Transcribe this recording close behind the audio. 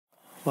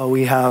Well,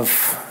 we have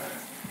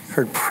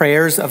heard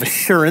prayers of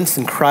assurance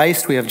in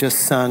Christ. We have just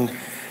sung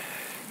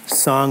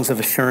songs of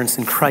assurance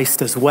in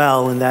Christ as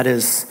well, and that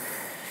is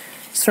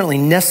certainly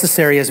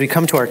necessary as we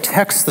come to our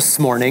text this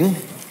morning.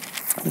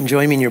 And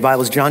join me in your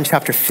Bibles, John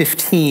chapter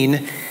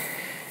 15,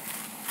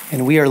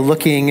 and we are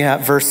looking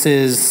at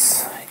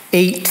verses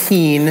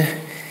 18,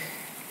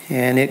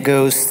 and it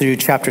goes through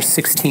chapter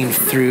 16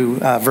 through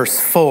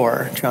verse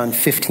 4. John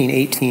 15,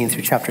 18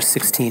 through chapter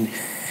 16.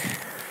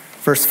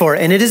 Verse 4,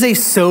 and it is a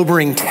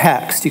sobering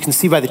text. You can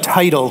see by the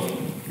title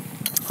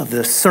of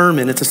the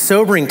sermon, it's a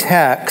sobering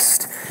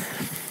text.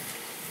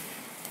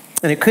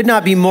 And it could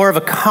not be more of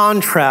a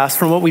contrast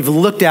from what we've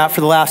looked at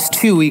for the last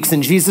 2 weeks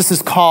in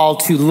Jesus' call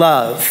to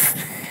love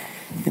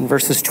in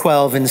verses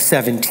 12 and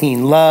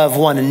 17. Love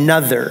one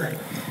another.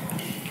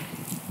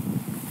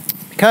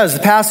 Because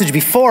the passage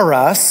before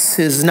us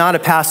is not a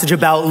passage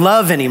about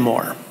love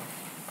anymore.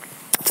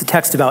 It's a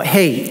text about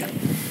hate.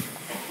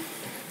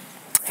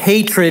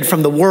 Hatred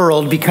from the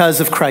world because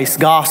of Christ's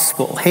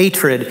gospel.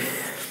 Hatred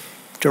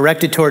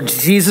directed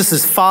towards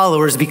Jesus'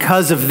 followers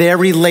because of their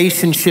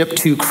relationship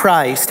to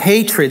Christ.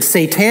 Hatred,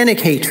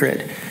 satanic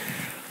hatred,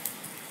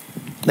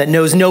 that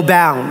knows no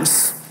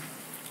bounds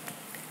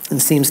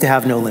and seems to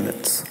have no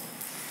limits.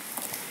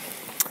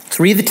 Let's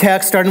read the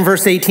text, starting in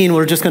verse 18.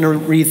 We're just going to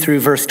read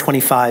through verse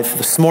 25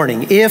 this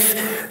morning.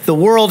 If the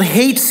world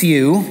hates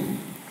you,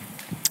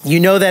 you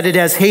know that it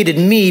has hated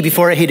me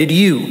before it hated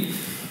you.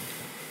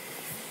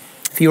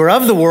 If you are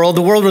of the world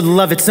would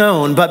love its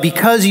own. But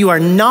because you are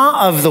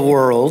not of the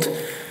world,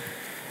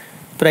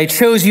 but I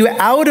chose you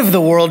out of the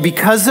world,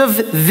 because of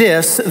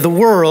this, the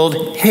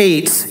world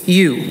hates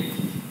you.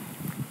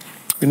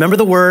 Remember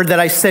the word that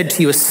I said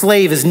to you, a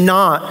slave is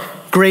not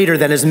greater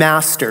than his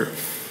master.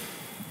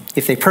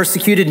 If they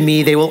persecuted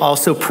me, they will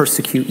also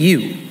persecute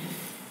you.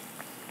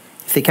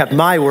 If they kept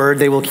my word,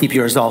 they will keep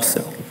yours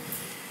also.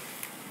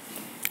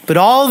 But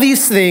all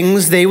these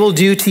things they will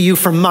do to you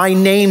for my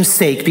name's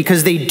sake,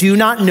 because they do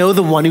not know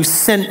the one who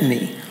sent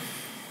me.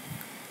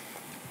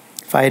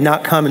 If I had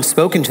not come and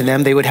spoken to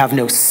them, they would have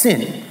no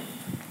sin.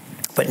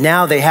 But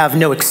now they have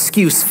no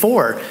excuse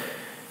for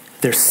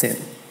their sin.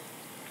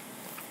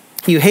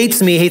 He who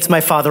hates me hates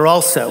my Father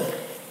also.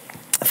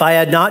 If I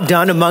had not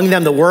done among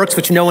them the works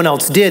which no one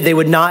else did, they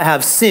would not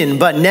have sin.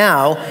 But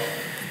now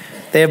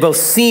they have both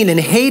seen and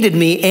hated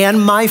me and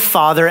my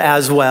Father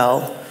as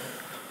well.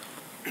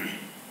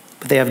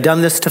 But they have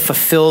done this to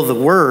fulfill the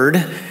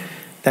word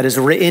that is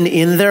written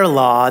in their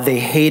law. They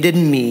hated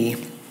me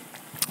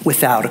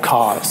without a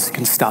cause. You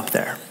can stop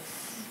there.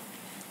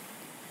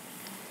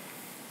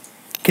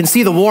 You can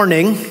see the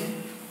warning.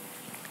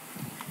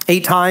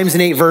 8 times in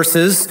 8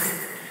 verses,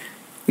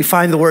 we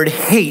find the word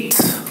hate.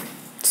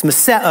 It's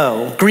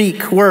meseo,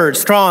 Greek word,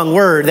 strong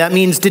word. That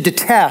means to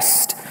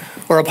detest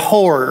or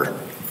abhor.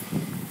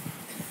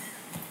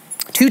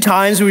 2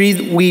 times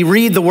we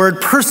read the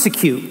word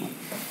persecute.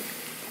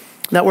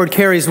 That word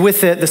carries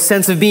with it the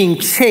sense of being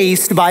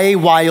chased by a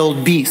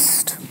wild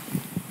beast.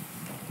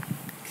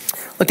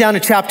 Look down to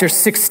chapter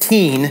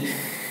 16.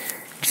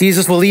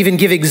 Jesus will even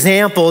give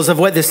examples of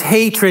what this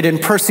hatred and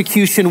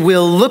persecution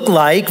will look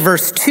like.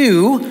 Verse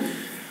 2,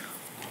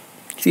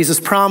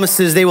 Jesus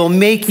promises they will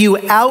make you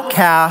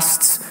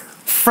outcasts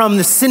from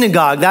the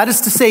synagogue. That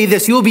is to say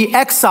this, you will be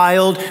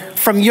exiled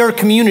from your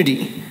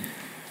community.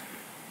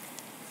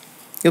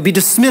 You'll be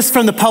dismissed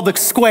from the public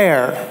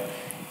square.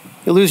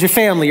 You'll lose your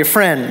family, your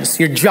friends,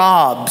 your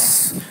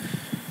jobs,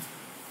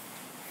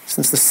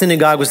 since the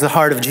synagogue was the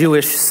heart of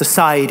Jewish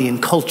society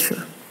and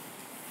culture.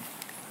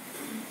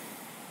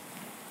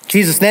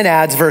 Jesus then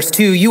adds, verse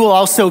 2, you will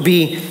also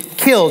be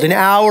killed. An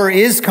hour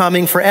is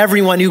coming for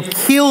everyone who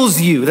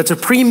kills you. That's a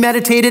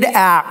premeditated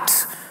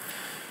act.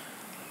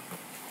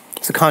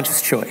 It's a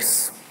conscious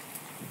choice.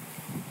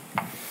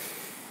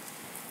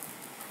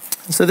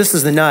 And so this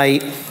is the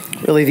night,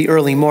 really the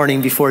early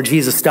morning before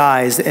Jesus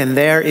dies, and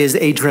there is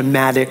a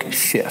dramatic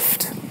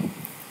shift.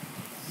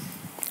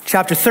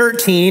 Chapter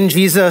 13,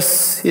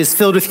 Jesus is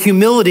filled with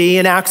humility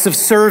and acts of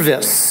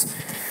service.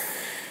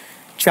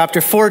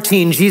 Chapter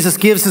 14, Jesus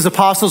gives his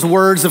apostles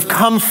words of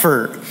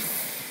comfort.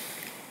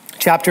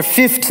 Chapter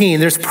 15,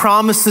 there's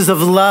promises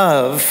of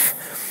love.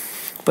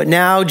 But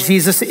now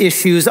Jesus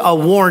issues a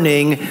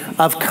warning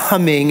of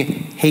coming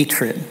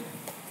hatred.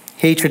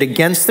 Hatred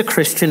against the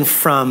Christian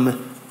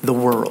from the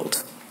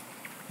world.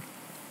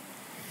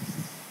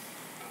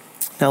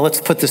 Now let's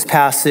put this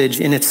passage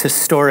in its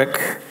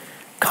historic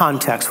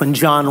context when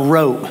John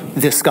wrote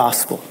this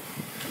gospel.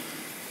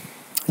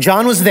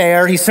 John was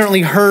there. He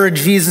certainly heard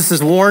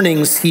Jesus'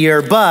 warnings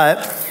here,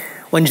 but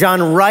when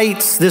John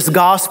writes this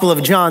gospel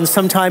of John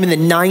sometime in the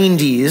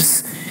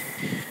 90s,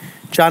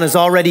 John has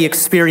already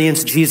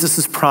experienced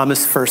Jesus'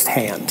 promise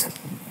firsthand.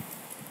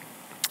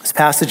 This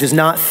passage is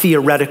not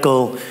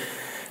theoretical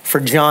for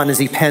John as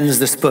he pens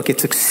this book.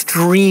 It's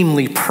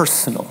extremely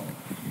personal.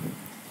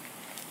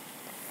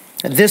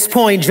 At this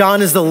point,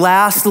 John is the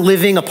last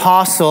living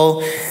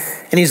apostle,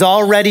 and he's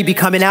already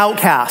become an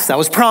outcast. That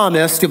was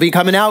promised. He'll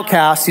become an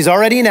outcast. He's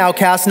already an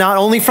outcast, not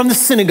only from the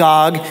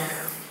synagogue,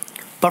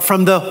 but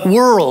from the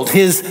world,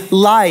 his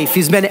life.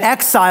 He's been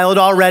exiled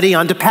already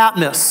onto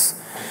Patmos,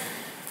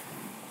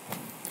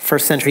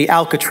 first century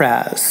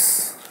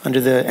Alcatraz,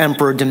 under the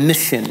Emperor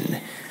Domitian.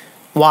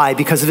 Why?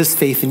 Because of his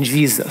faith in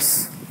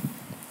Jesus.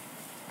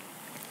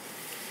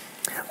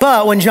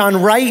 But when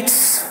John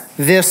writes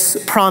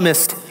this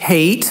promised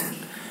hate,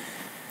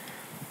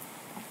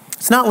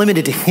 it's not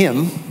limited to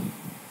him.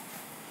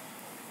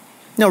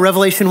 No,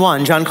 Revelation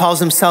 1, John calls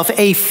himself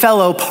a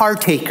fellow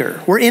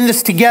partaker. We're in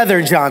this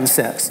together, John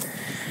says.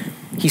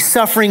 He's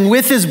suffering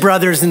with his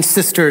brothers and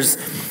sisters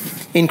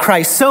in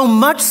Christ. So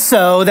much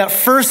so that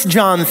 1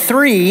 John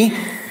 3,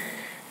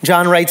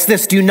 John writes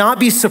this, "Do not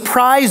be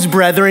surprised,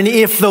 brethren,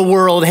 if the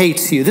world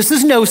hates you." This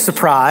is no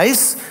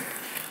surprise.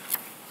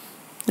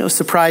 No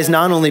surprise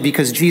not only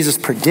because Jesus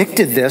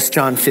predicted this,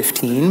 John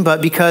 15,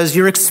 but because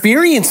you're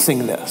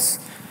experiencing this.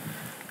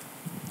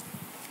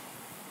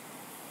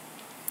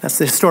 That's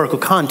the historical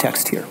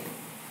context here.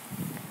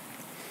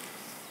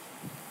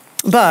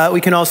 But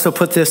we can also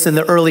put this in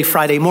the early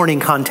Friday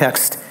morning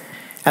context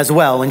as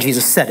well when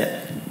Jesus said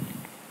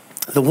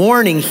it. The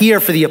warning here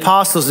for the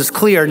apostles is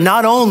clear.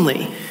 Not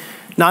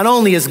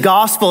only is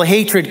gospel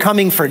hatred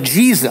coming for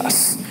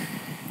Jesus,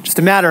 just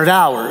a matter of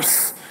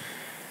hours,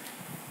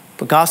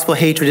 but gospel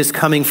hatred is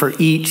coming for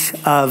each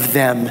of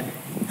them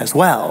as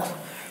well.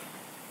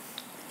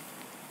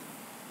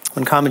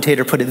 One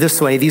commentator put it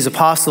this way: these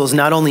apostles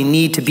not only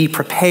need to be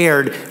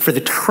prepared for the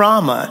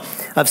trauma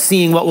of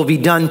seeing what will be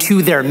done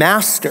to their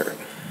master,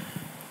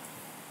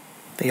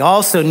 they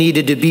also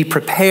needed to be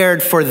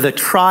prepared for the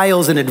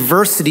trials and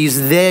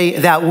adversities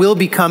that will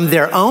become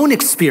their own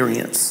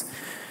experience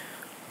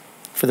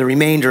for the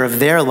remainder of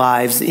their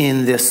lives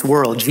in this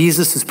world.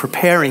 Jesus is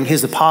preparing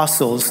his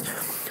apostles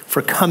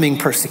for coming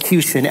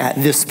persecution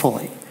at this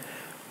point.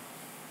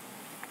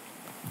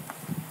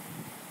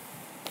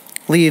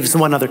 Leaves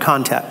one other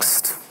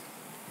context.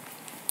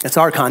 It's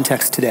our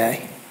context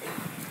today.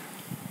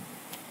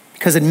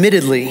 Because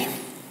admittedly,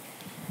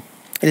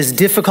 it is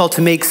difficult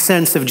to make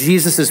sense of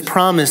Jesus'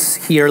 promise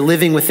here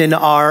living within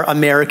our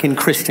American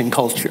Christian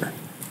culture.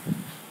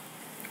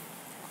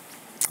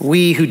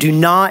 We who do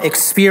not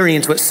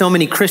experience what so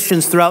many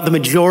Christians throughout the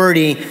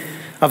majority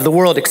of the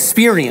world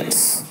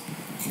experience.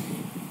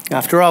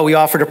 After all, we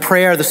offered a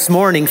prayer this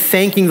morning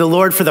thanking the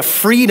Lord for the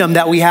freedom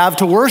that we have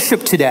to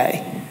worship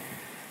today.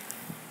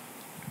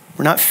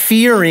 We're not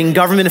fearing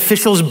government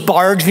officials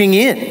barging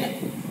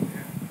in.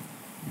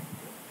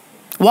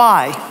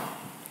 Why?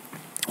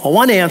 Well,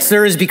 one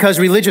answer is because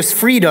religious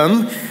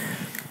freedom,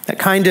 that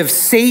kind of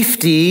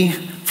safety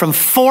from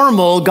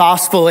formal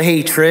gospel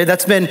hatred,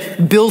 that's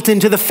been built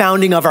into the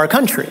founding of our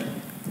country.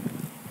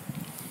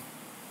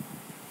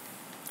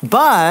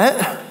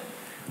 But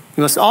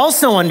we must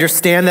also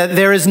understand that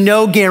there is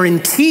no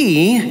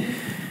guarantee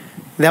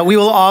that we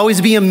will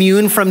always be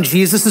immune from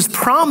Jesus'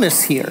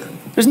 promise here.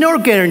 There's no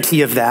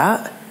guarantee of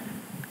that.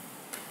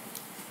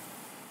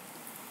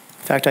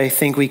 In fact, I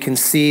think we can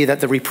see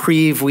that the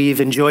reprieve we've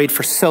enjoyed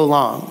for so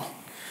long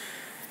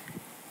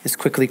is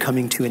quickly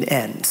coming to an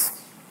end.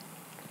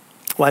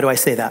 Why do I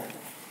say that?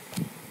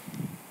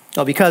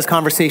 Well, because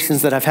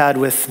conversations that I've had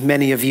with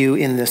many of you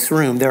in this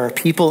room, there are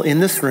people in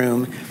this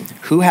room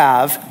who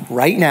have,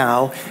 right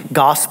now,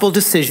 gospel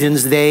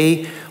decisions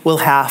they will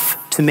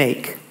have to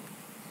make.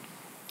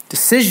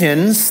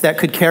 Decisions that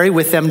could carry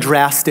with them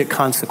drastic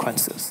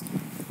consequences.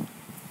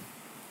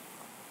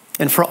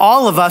 And for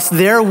all of us,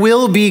 there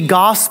will be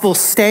gospel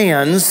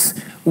stands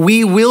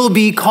we will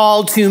be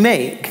called to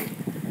make.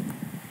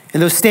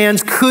 And those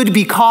stands could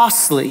be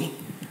costly.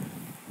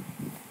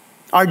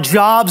 Our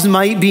jobs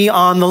might be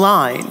on the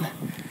line.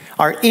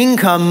 Our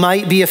income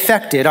might be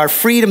affected. Our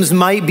freedoms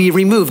might be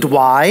removed.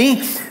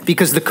 Why?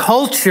 Because the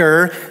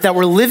culture that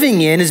we're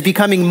living in is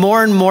becoming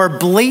more and more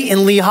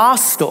blatantly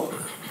hostile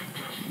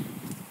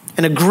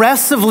and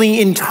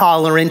aggressively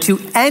intolerant to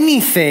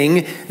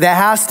anything that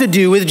has to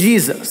do with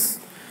Jesus.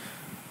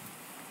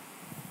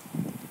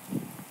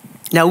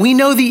 Now, we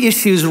know the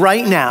issues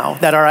right now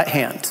that are at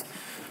hand.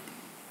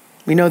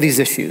 We know these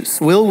issues.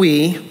 Will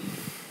we,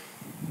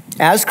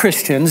 as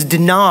Christians,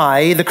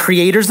 deny the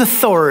Creator's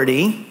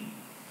authority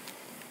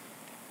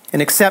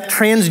and accept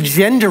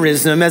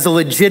transgenderism as a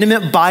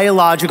legitimate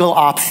biological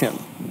option?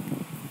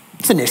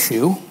 It's an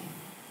issue.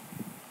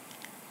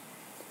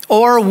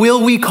 Or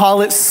will we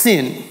call it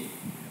sin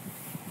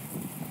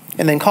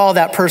and then call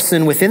that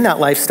person within that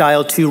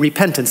lifestyle to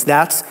repentance?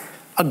 That's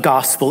a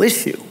gospel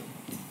issue.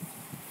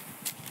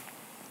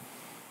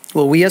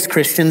 Will we as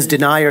Christians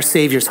deny our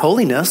Savior's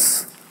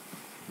holiness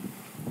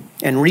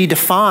and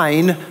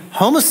redefine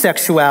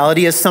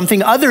homosexuality as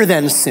something other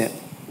than sin?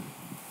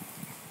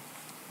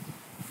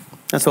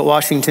 That's what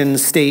Washington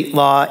State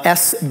Law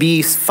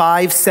SB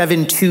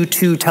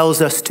 5722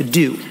 tells us to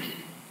do.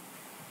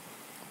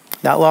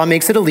 That law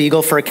makes it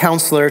illegal for a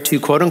counselor to,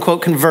 quote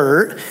unquote,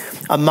 convert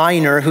a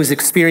minor who's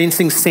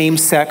experiencing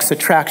same-sex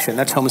attraction.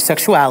 That's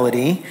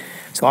homosexuality.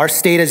 So our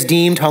state has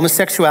deemed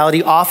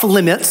homosexuality off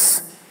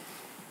limits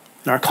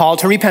in our call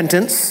to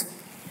repentance.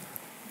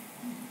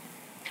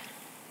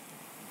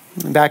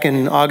 Back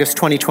in August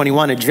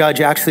 2021, a judge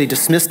actually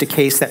dismissed a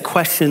case that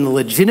questioned the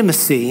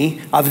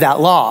legitimacy of that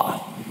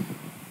law.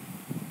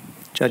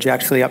 The judge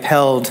actually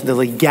upheld the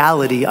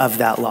legality of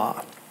that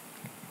law.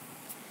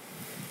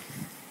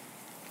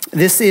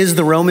 This is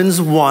the Romans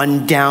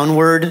 1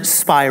 downward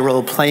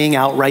spiral playing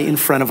out right in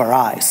front of our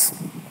eyes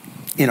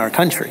in our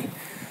country. You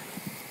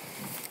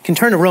can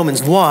turn to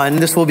Romans 1.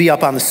 This will be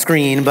up on the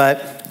screen,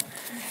 but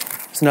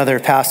it's another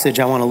passage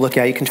I want to look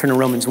at. You can turn to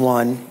Romans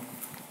 1.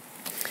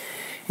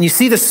 And you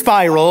see the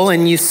spiral,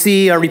 and you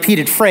see a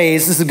repeated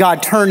phrase. This is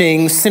God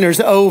turning sinners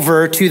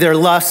over to their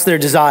lusts, their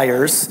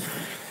desires.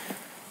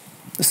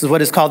 This is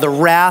what is called the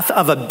wrath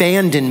of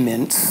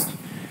abandonment.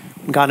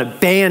 God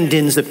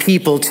abandons a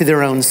people to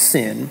their own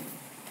sin.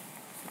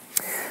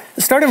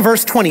 Start in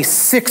verse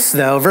 26,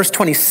 though. Verse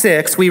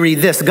 26, we read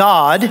this.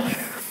 God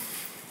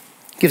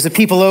gives the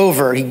people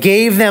over. He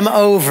gave them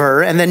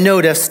over, and then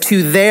notice,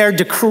 to their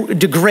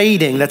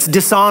degrading, that's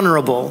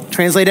dishonorable,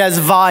 translated as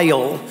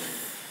vile,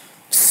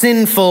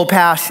 sinful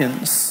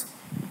passions.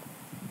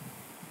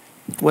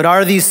 What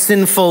are these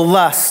sinful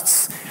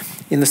lusts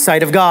in the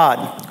sight of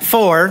God?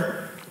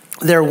 For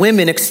their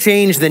women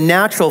exchange the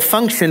natural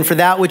function for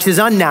that which is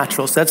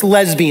unnatural. So that's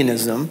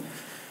lesbianism.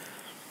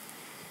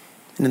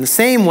 And in the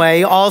same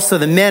way, also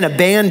the men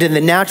abandoned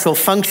the natural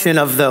function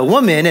of the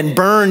woman and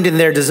burned in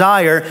their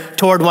desire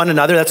toward one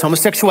another. That's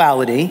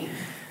homosexuality.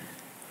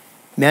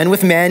 Men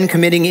with men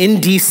committing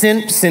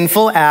indecent,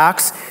 sinful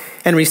acts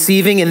and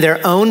receiving in their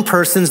own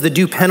persons the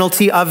due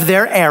penalty of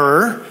their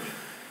error.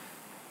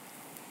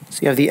 So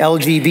you have the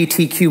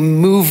LGBTQ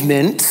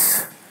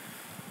movement.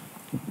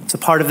 It's a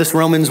part of this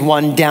Romans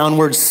 1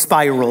 downward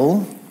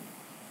spiral.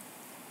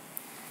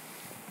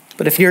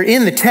 But if you're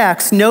in the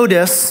text,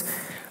 notice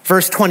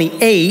verse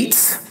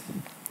 28.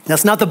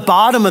 That's not the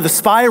bottom of the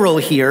spiral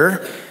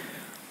here.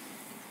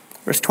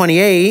 Verse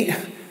 28,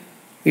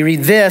 we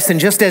read this, and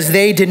just as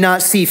they did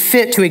not see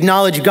fit to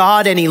acknowledge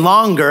God any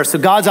longer, so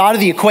God's out of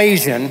the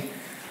equation,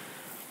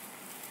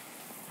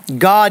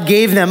 God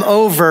gave them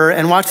over,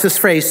 and watch this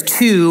phrase,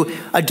 to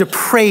a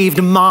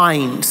depraved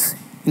mind,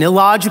 an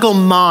illogical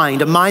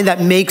mind, a mind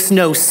that makes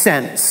no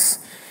sense.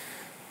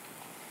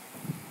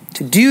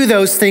 To do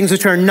those things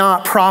which are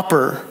not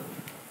proper,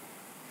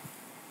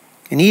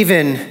 and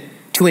even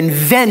to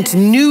invent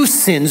new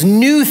sins,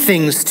 new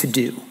things to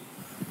do.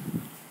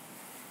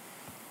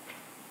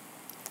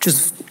 Which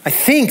is, I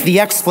think, the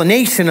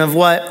explanation of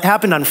what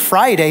happened on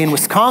Friday in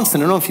Wisconsin.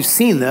 I don't know if you've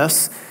seen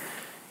this.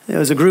 There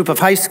was a group of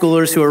high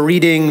schoolers who were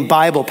reading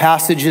Bible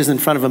passages in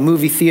front of a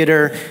movie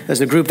theater.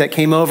 There's a group that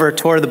came over,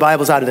 tore the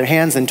Bibles out of their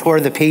hands and tore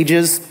the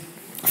pages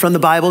from the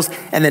Bibles,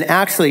 and then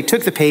actually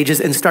took the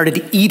pages and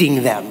started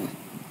eating them.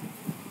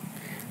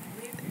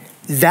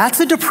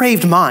 That's a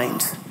depraved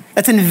mind.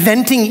 That's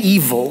inventing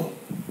evil.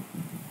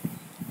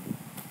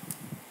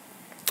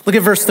 Look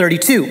at verse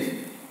 32.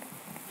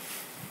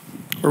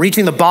 We're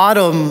reaching the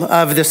bottom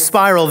of this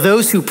spiral.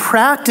 Those who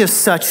practice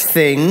such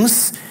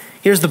things,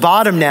 here's the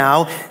bottom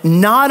now,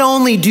 not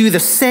only do the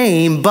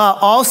same, but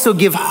also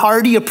give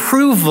hearty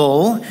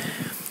approval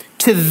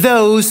to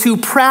those who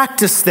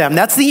practice them.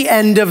 That's the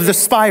end of the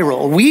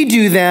spiral. We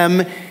do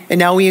them, and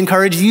now we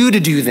encourage you to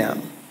do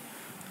them.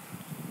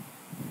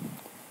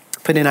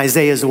 Put in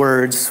Isaiah's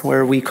words,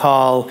 where we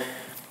call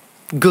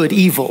good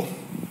evil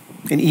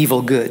and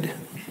evil good.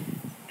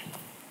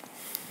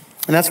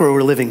 And that's where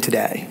we're living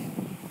today.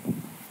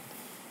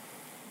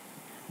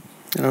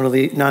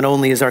 Not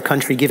only is our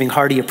country giving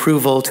hearty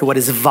approval to what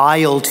is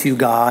vile to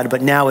God,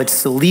 but now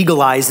it's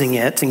legalizing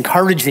it,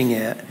 encouraging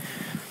it,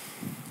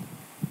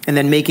 and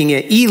then making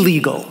it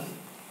illegal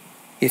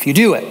if you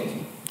do it,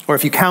 or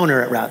if you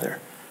counter it, rather.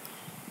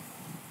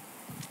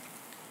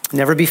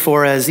 Never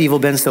before has evil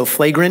been so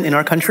flagrant in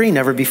our country.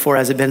 Never before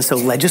has it been so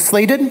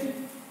legislated.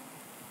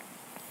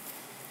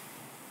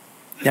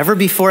 Never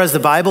before has the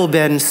Bible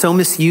been so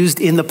misused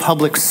in the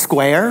public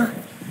square.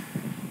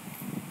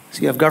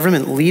 So you have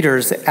government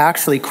leaders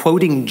actually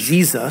quoting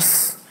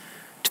Jesus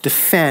to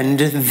defend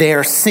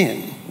their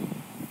sin.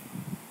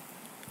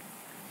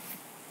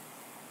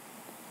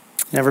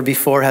 Never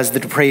before has the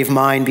depraved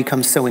mind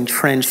become so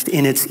entrenched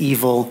in its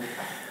evil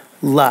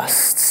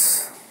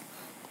lusts.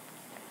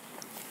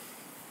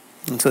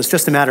 And so it's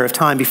just a matter of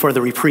time before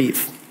the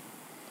reprieve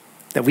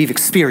that we've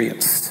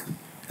experienced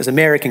as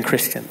American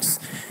Christians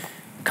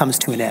comes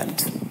to an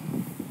end.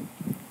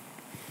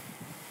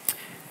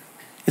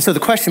 And so the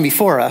question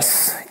before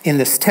us in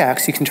this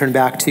text, you can turn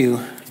back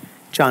to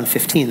John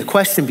 15. The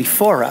question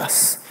before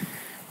us,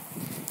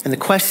 and the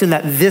question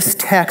that this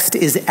text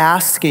is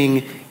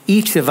asking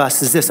each of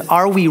us is this: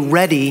 are we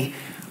ready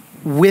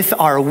with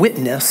our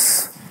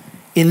witness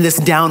in this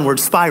downward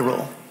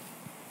spiral?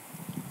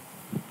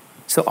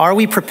 So are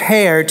we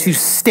prepared to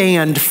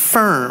stand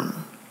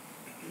firm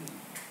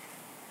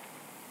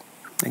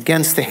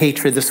against the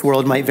hatred this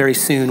world might very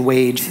soon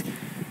wage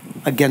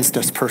against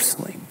us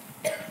personally?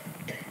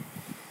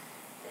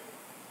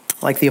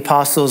 Like the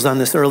apostles on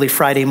this early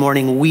Friday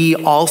morning, we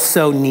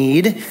also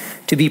need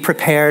to be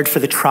prepared for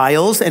the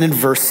trials and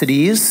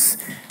adversities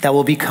that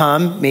will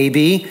become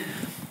maybe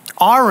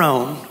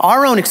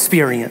our own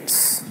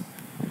experience,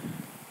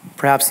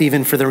 perhaps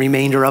even for the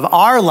remainder of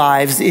our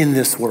lives in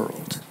this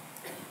world.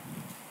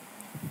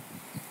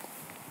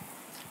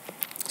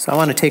 So I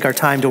want to take our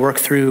time to work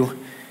through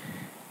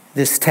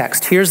this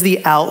text. Here's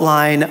the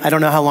outline. I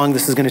don't know how long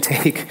this is going to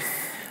take,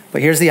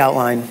 but here's the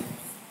outline.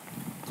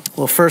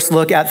 We'll first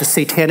look at the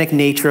satanic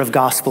nature of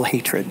gospel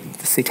hatred.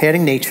 The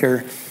satanic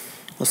nature,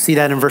 we'll see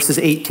that in verses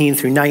 18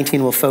 through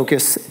 19. We'll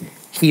focus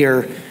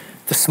here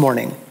this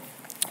morning.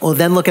 We'll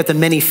then look at the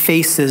many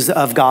faces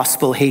of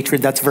gospel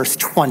hatred. That's verse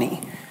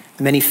 20.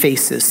 The many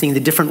faces, seeing the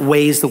different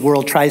ways the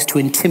world tries to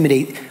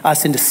intimidate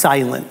us into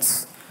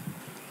silence.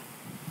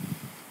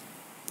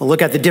 We'll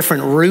look at the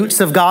different roots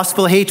of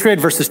gospel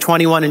hatred, verses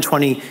 21 and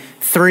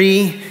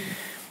 23.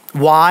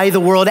 Why the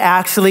world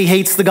actually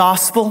hates the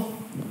gospel.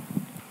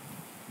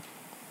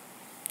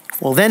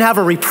 We'll then have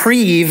a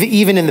reprieve,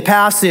 even in the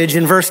passage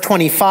in verse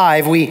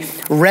 25. We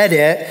read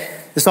it.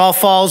 This all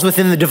falls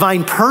within the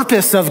divine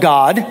purpose of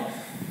God.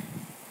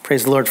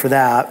 Praise the Lord for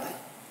that.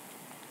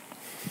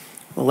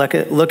 We'll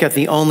look at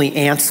the only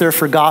answer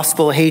for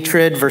gospel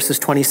hatred, verses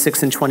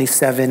 26 and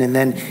 27. And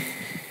then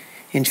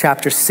in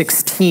chapter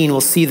 16,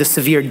 we'll see the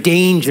severe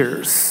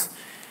dangers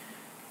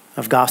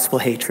of gospel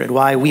hatred,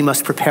 why we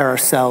must prepare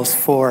ourselves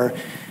for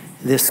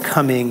this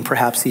coming,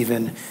 perhaps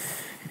even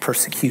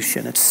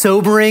persecution. It's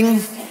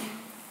sobering.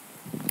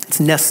 It's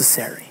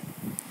necessary.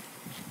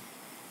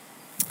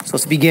 So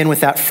let's begin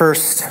with that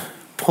first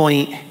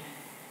point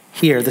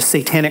here, the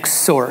satanic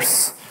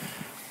source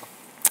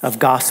of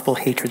gospel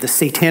hatred. The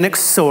satanic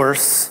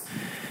source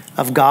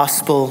of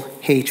gospel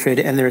hatred,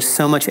 and there's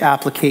so much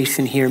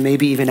application here,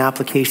 maybe even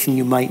application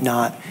you might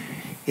not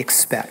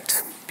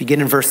expect.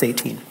 Begin in verse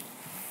 18.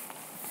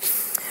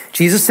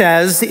 Jesus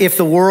says, if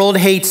the world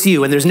hates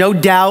you, and there's no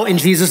doubt in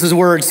Jesus'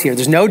 words here,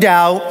 there's no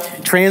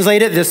doubt,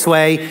 translate it this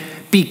way,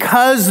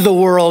 because the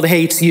world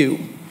hates you.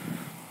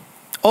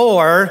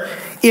 Or,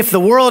 if the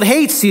world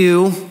hates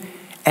you,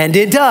 and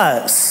it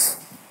does.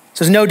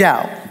 So there's no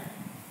doubt.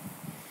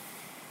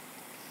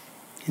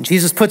 And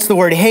Jesus puts the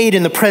word hate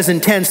in the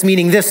present tense,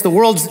 meaning this: the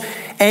world's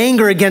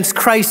anger against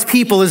Christ's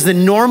people is the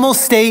normal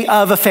state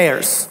of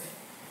affairs.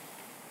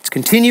 It's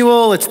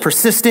continual, it's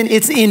persistent,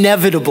 it's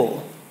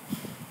inevitable.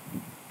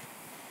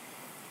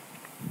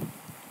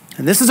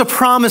 And this is a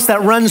promise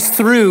that runs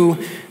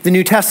through the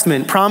New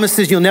Testament.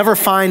 Promises you'll never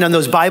find on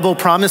those Bible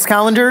promise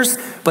calendars,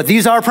 but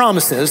these are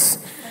promises.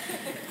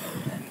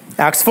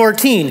 Acts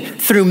 14,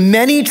 through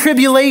many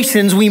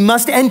tribulations we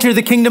must enter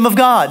the kingdom of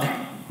God.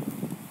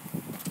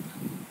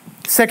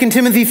 2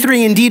 Timothy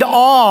 3, indeed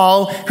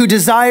all who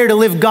desire to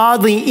live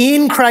godly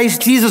in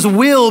Christ Jesus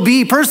will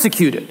be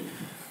persecuted.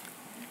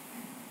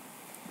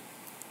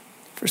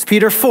 1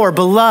 Peter 4,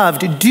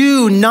 beloved,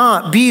 do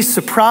not be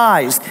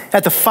surprised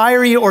at the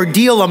fiery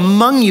ordeal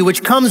among you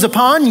which comes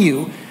upon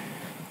you.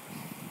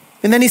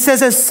 And then he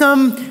says, as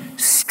some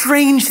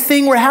strange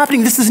thing were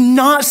happening. This is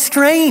not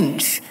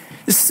strange.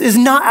 This is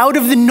not out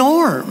of the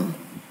norm.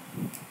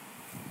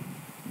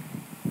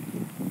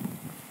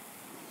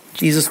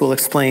 Jesus will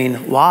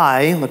explain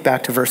why. Look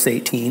back to verse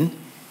 18.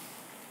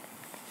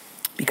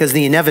 Because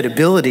the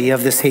inevitability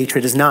of this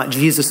hatred is not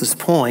Jesus'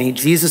 point.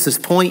 Jesus'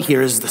 point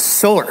here is the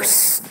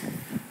source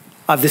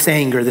of this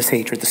anger, this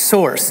hatred, the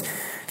source,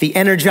 the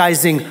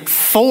energizing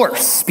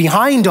force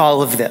behind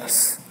all of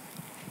this.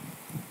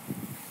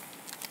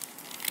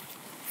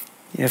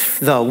 If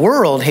the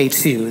world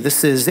hates you,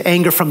 this is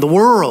anger from the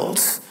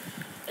world.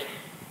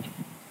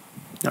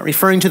 Not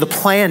referring to the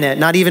planet,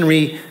 not even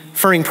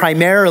referring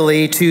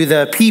primarily to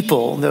the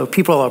people, though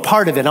people are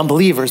part of it,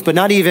 unbelievers, but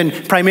not even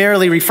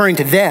primarily referring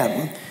to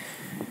them.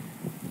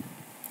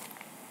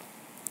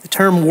 The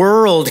term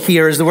world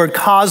here is the word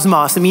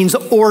cosmos. It means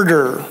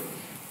order.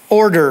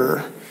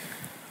 Order.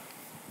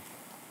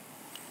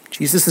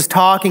 Jesus is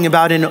talking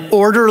about an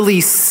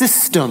orderly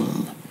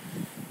system,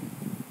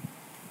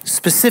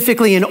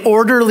 specifically an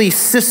orderly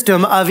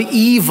system of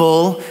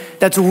evil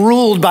that's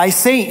ruled by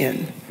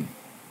Satan.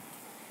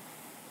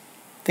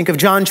 Think of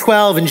John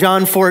 12 and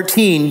John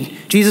 14.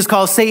 Jesus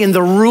calls Satan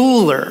the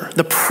ruler,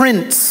 the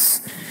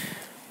prince,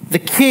 the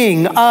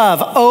king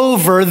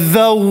over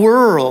the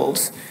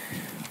world.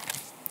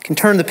 You can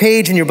turn the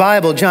page in your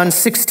Bible, John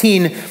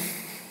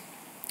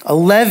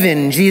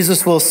 16:11,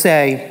 Jesus will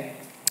say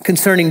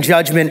concerning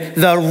judgment,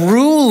 the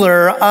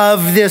ruler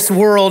of this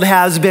world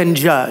has been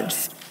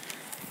judged.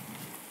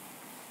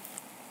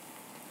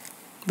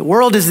 The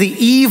world is the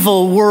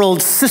evil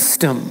world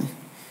system.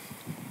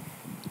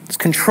 It's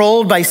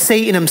controlled by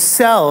Satan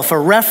himself, a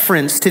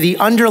reference to the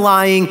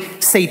underlying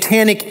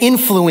satanic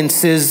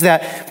influences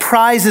that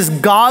prizes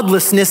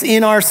godlessness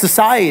in our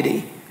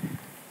society.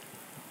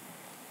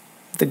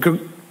 The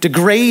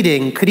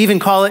degrading, could even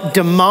call it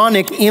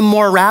demonic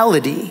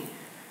immorality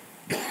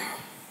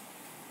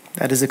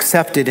that is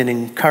accepted and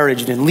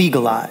encouraged and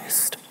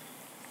legalized.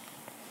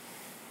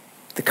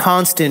 The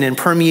constant and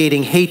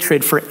permeating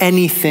hatred for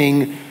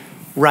anything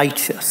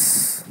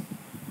righteous.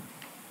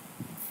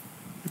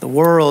 The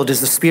world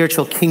is the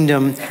spiritual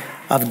kingdom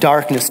of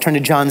darkness. Turn to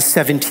John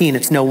 17.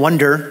 It's no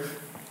wonder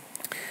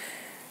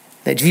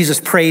that Jesus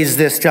prays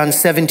this, John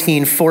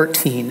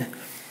 17:14.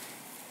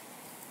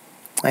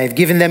 I have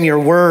given them your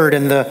word,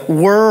 and the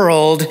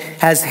world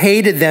has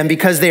hated them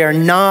because they are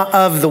not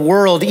of the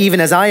world, even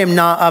as I am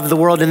not of the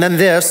world. And then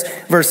this,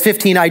 verse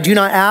 15, I do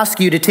not ask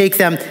you to take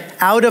them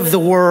out of the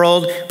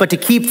world, but to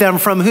keep them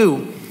from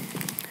who?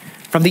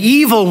 From the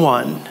evil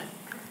one.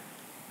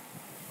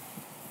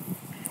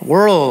 The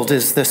world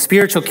is the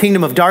spiritual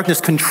kingdom of darkness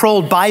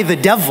controlled by the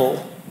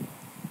devil.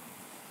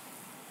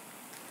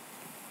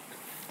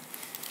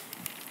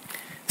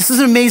 This is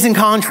an amazing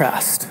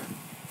contrast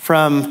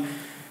from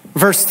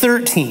verse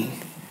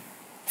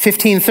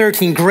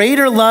 15:13.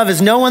 Greater love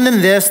is no one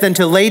than this, than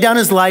to lay down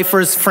his life for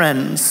his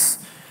friends.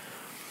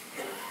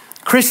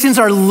 Christians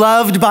are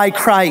loved by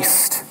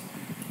Christ.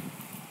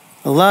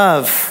 A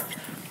love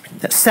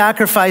that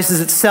sacrifices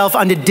itself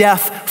unto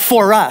death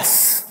for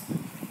us.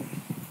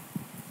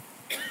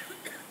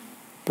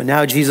 But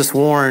now Jesus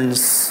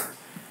warns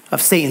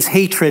of Satan's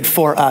hatred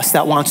for us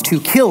that wants to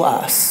kill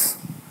us,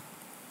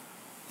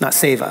 not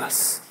save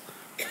us.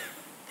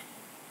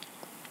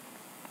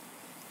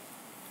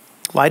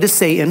 Why does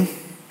Satan,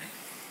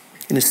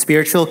 in his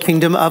spiritual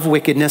kingdom of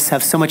wickedness,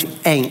 have so much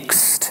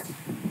angst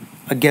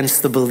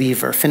against the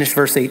believer? Finish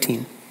verse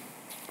 18.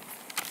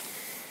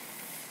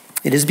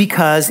 It is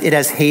because it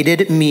has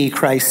hated me,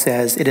 Christ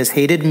says. It has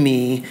hated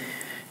me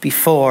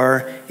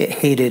before it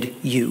hated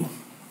you.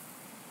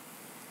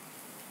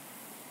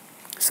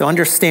 So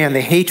understand,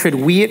 the hatred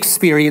we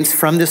experience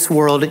from this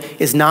world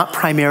is not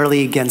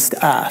primarily against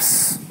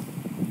us.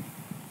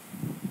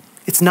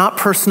 It's not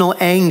personal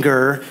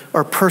anger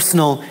or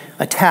personal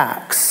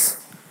attacks.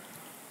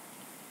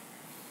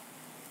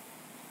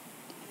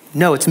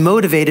 No, it's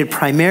motivated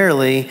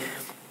primarily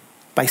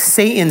by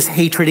Satan's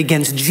hatred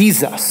against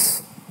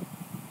Jesus.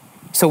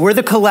 So we're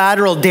the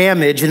collateral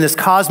damage in this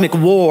cosmic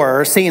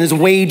war Satan is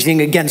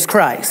waging against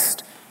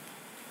Christ.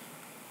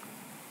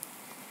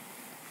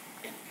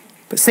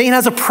 But Satan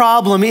has a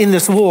problem in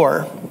this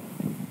war.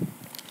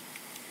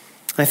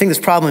 I think this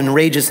problem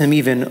enrages him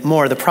even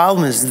more. The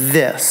problem is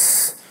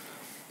this,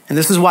 and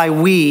this is why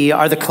we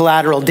are the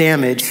collateral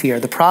damage here.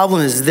 The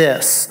problem is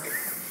this: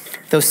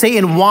 though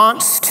Satan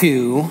wants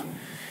to,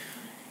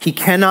 he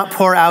cannot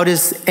pour out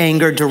his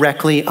anger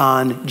directly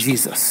on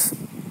Jesus.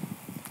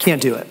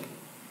 Can't do it.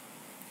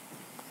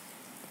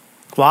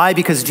 Why?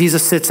 Because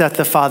Jesus sits at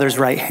the Father's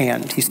right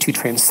hand. He's too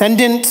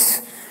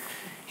transcendent.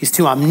 He's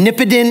too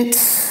omnipotent.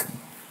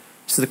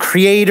 He's the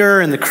creator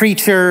and the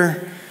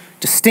creature,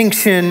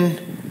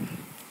 distinction.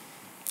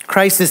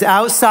 Christ is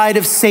outside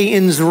of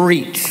Satan's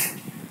reach.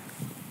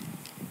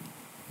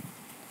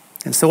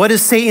 And so what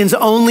is Satan's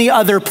only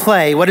other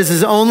play? What is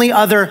his only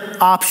other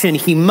option?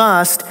 He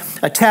must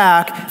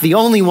attack the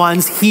only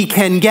ones he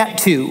can get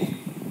to.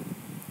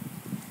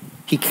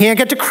 He can't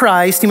get to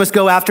Christ. He must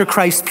go after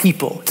Christ's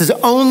people. It's his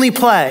only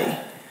play.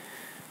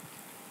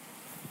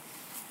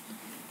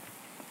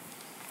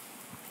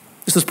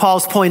 This is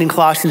Paul's point in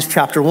Colossians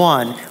chapter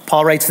 1.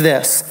 Paul writes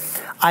this: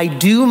 I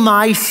do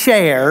my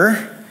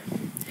share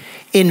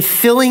in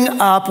filling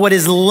up what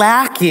is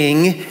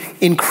lacking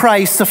in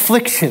Christ's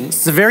afflictions.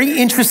 It's a very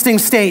interesting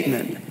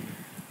statement.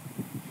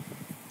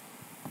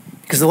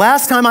 Because the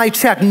last time I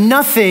checked,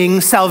 nothing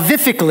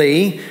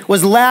salvifically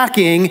was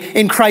lacking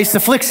in Christ's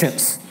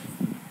afflictions.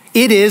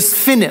 It is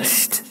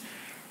finished.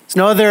 There's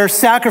no other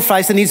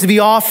sacrifice that needs to be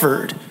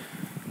offered.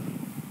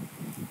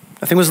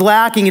 Nothing was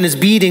lacking in his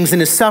beatings,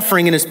 in his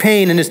suffering, in his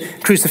pain, in his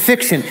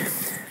crucifixion.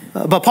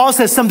 But Paul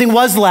says something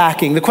was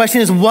lacking. The question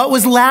is, what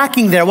was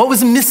lacking there? What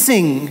was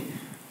missing?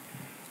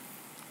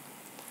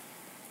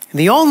 And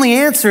the only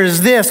answer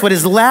is this: what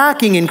is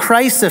lacking in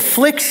Christ's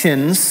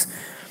afflictions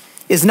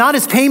is not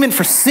his payment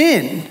for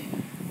sin.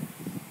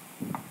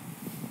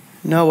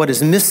 No, what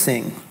is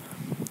missing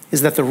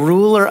is that the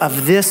ruler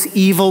of this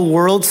evil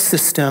world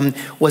system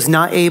was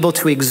not able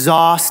to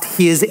exhaust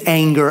his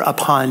anger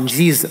upon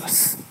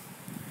Jesus.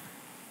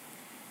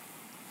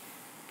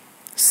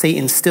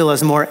 Satan still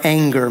has more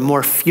anger,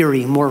 more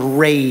fury, more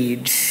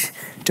rage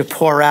to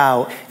pour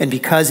out. And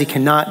because he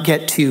cannot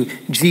get to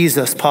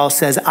Jesus, Paul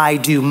says, I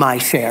do my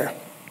share.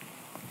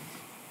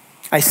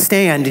 I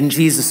stand in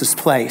Jesus'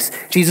 place.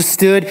 Jesus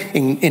stood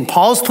in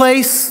Paul's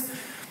place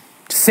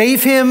to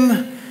save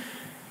him.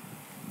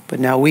 But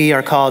now we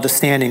are called to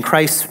stand in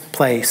Christ's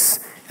place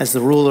as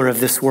the ruler of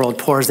this world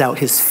pours out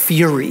his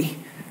fury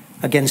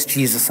against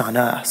Jesus on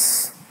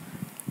us.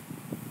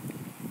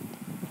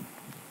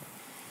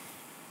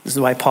 This is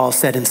why Paul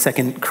said in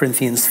 2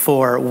 Corinthians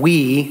 4,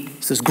 we,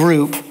 this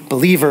group,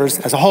 believers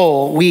as a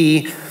whole,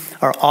 we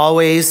are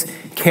always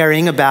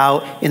carrying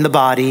about in the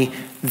body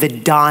the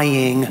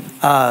dying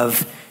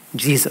of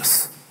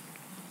Jesus.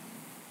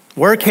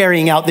 We're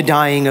carrying out the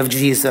dying of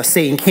Jesus.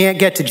 Satan can't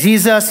get to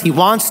Jesus. He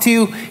wants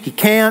to, he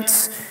can't.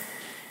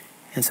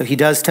 And so he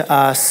does to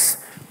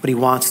us what he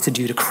wants to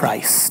do to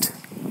Christ.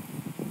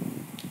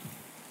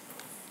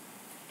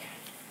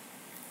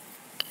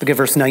 Look at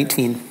verse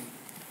 19.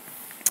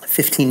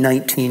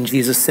 15:19,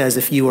 Jesus says,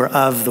 if you are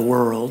of the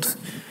world,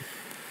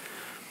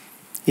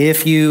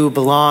 If you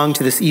belong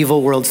to this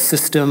evil world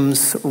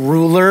system's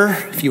ruler,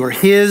 if you were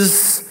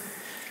his,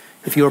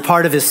 if you were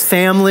part of his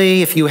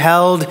family, if you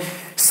held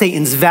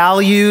Satan's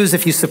values,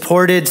 if you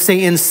supported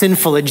Satan's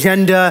sinful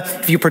agenda,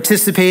 if you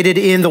participated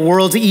in the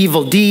world's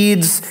evil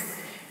deeds,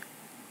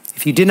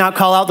 if you did not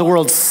call out the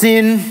world's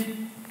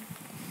sin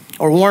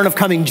or warn of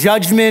coming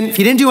judgment, if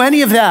you didn't do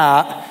any of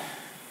that,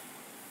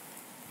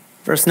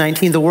 verse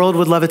 19, the world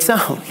would love its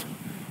own.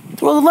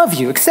 The world would love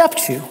you,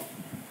 accept you.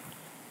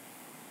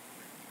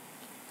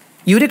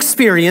 You would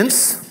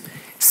experience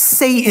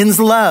Satan's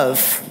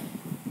love.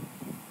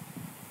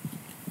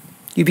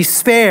 You'd be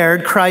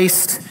spared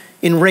Christ's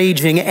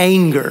enraging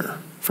anger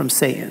from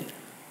Satan.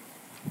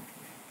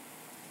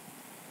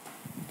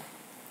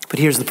 But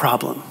here's the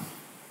problem.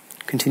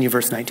 Continue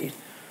verse 19.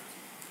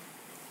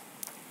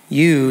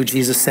 You,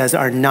 Jesus says,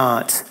 are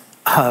not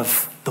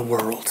of the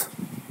world.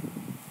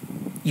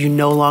 You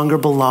no longer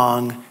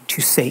belong to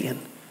Satan.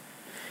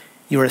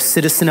 You are a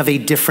citizen of a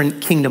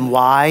different kingdom.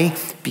 Why?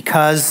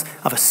 Because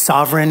of a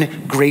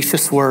sovereign,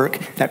 gracious work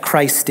that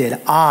Christ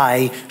did.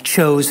 I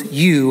chose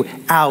you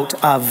out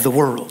of the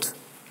world.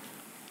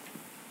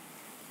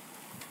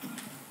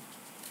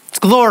 It's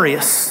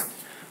glorious.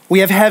 We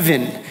have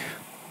heaven.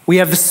 We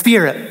have the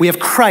Spirit. We have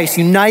Christ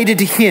united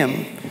to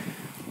him.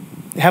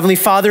 The Heavenly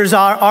Father is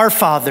our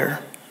Father.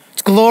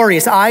 It's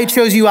glorious. I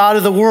chose you out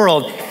of the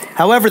world.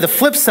 However, the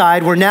flip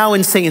side, we're now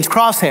in Satan's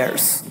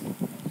crosshairs.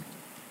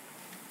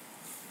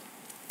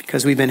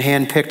 Because we've been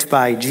handpicked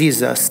by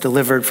Jesus,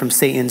 delivered from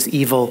Satan's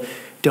evil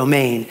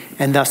domain.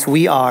 And thus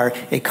we are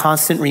a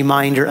constant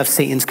reminder of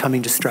Satan's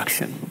coming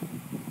destruction.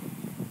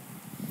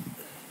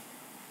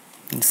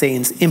 And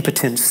Satan's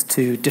impotence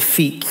to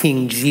defeat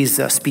King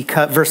Jesus.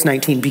 Because, verse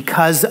 19,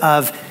 because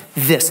of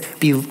this,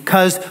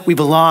 because we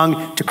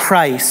belong to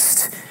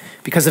Christ,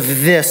 because of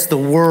this, the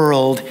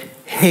world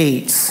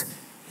hates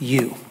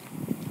you.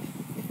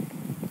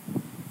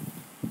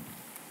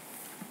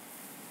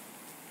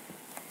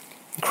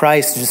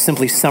 Christ is just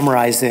simply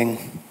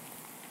summarizing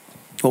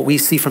what we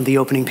see from the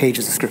opening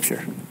pages of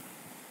Scripture.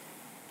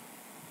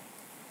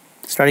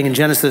 Starting in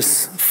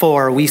Genesis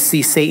 4, we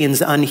see Satan's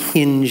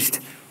unhinged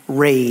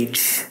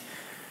rage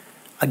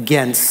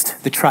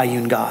against the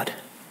triune God.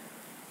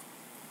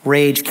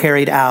 Rage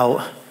carried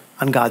out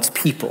on God's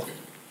people.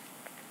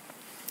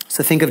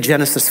 So think of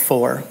Genesis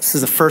 4. This is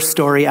the first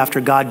story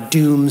after God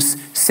dooms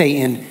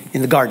Satan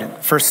in the garden.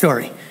 First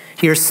story.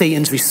 Here's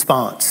Satan's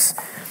response.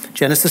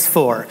 Genesis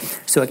 4.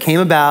 So it came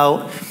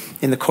about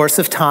in the course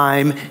of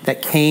time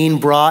that Cain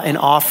brought an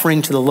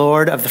offering to the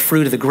Lord of the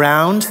fruit of the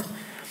ground.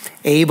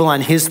 Abel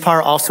on his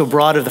part also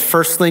brought of the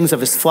firstlings of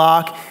his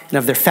flock and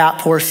of their fat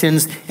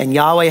portions. And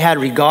Yahweh had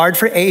regard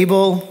for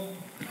Abel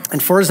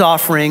and for his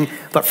offering,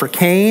 but for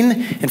Cain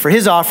and for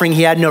his offering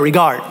he had no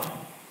regard.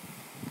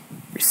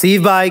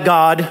 Received by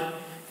God,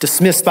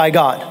 dismissed by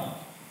God.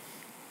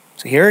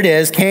 So here it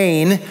is,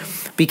 Cain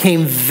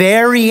became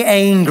very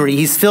angry.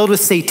 He's filled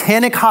with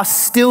satanic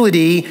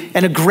hostility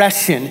and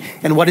aggression.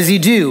 And what does he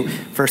do?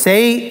 Verse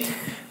 8,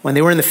 when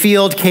they were in the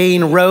field,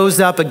 Cain rose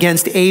up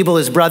against Abel,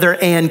 his brother,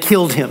 and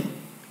killed him.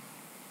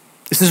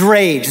 This is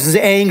rage. This is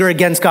anger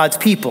against God's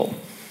people.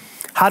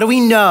 How do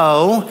we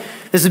know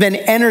this has been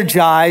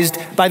energized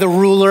by the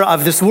ruler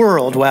of this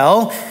world?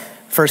 Well,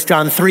 1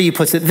 John 3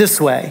 puts it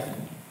this way.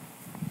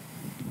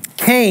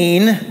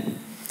 Cain,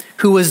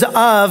 who was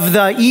of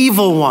the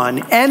evil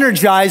one,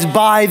 energized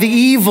by the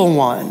evil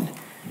one.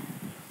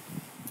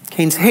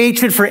 Cain's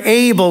hatred for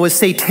Abel was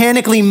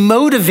satanically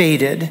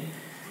motivated,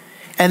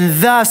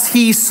 and thus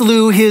he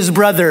slew his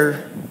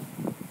brother.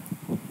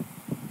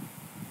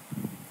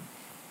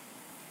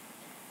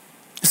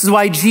 This is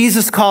why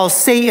Jesus calls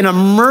Satan a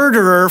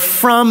murderer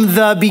from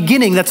the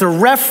beginning. That's a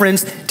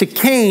reference to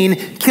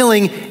Cain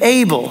killing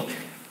Abel.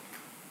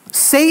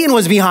 Satan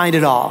was behind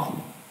it all.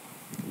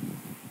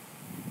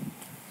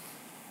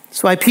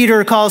 That's why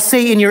Peter calls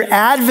Satan your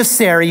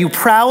adversary, who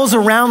prowls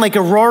around like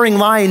a roaring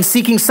lion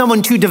seeking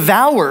someone to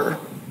devour.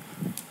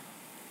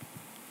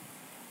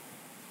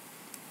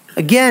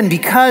 Again,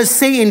 because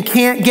Satan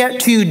can't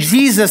get to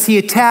Jesus, he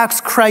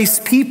attacks Christ's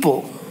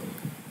people.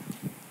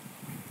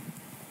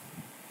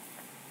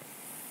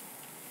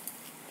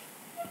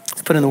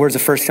 Let's put in the words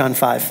of 1 John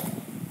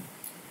 5.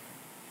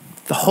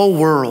 The whole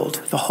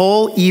world, the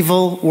whole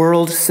evil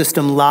world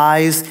system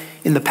lies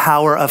in the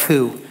power of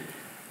who?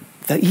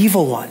 The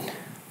evil one.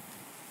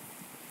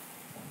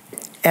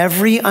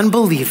 Every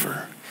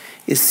unbeliever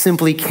is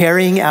simply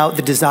carrying out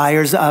the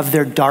desires of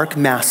their dark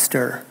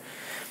master.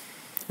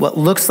 What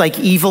looks like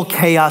evil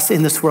chaos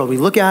in this world. We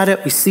look at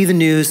it, we see the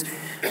news,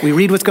 we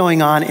read what's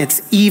going on,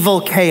 it's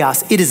evil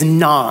chaos. It is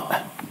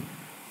not.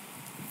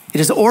 It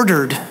is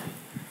ordered.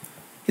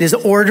 It is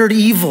ordered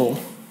evil.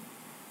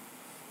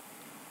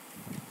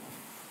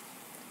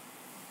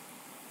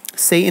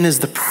 Satan is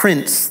the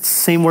prince,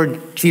 same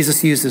word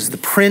Jesus uses, the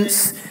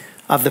prince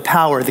of the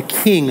power, the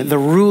king, the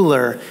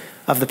ruler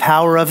of the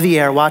power of the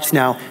air. Watch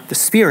now, the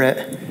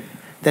spirit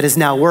that is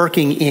now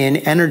working in,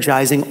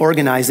 energizing,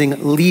 organizing,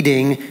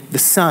 leading the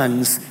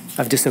sons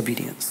of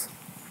disobedience.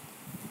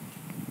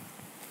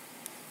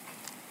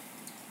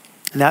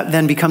 And that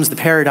then becomes the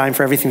paradigm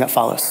for everything that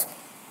follows,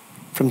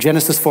 from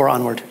Genesis 4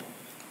 onward.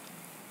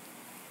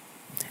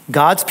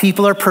 God's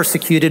people are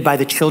persecuted by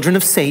the children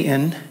of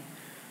Satan,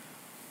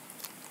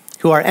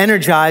 who are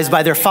energized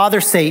by their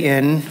father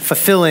Satan,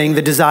 fulfilling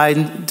the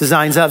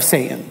designs of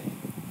Satan.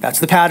 That's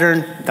the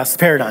pattern, that's the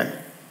paradigm.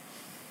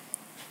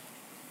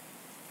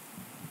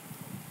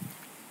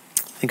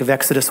 Think of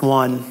Exodus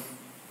 1.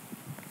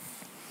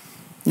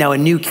 Now a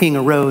new king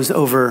arose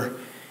over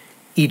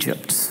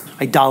Egypt,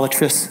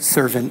 idolatrous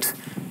servant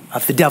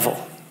of the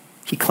devil.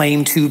 He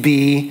claimed to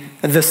be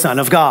the Son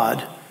of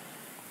God.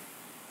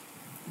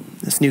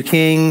 This new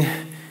king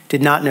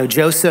did not know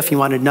Joseph. He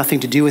wanted nothing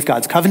to do with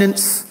God's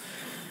covenants.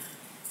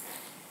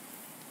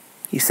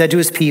 He said to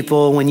his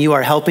people, when you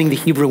are helping the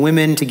Hebrew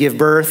women to give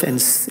birth and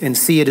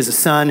see it as a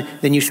son,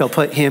 then you shall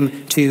put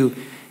him to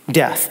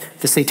death.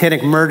 The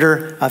satanic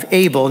murder of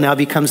Abel now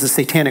becomes the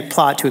satanic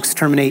plot to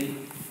exterminate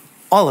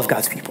all of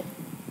God's people.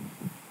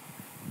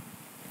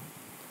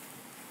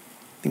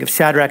 Think of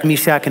Shadrach,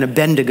 Meshach, and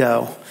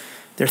Abednego.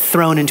 They're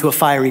thrown into a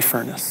fiery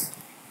furnace.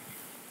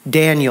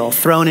 Daniel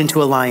thrown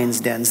into a lion's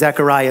den.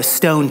 Zechariah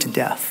stoned to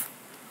death.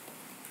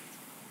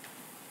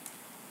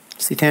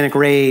 Satanic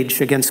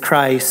rage against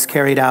Christ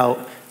carried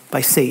out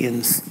by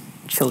Satan's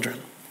children.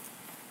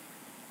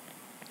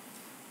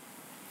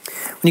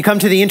 When you come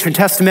to the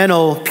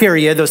intertestamental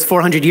period, those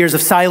 400 years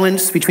of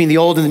silence between the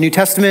Old and the New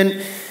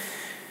Testament,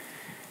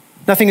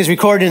 nothing is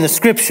recorded in the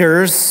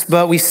scriptures,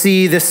 but we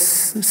see this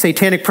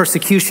satanic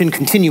persecution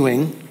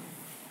continuing.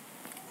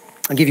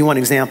 I'll give you one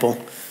example.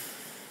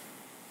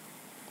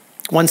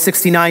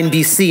 169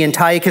 BC,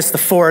 Antiochus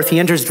IV, he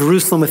enters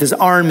Jerusalem with his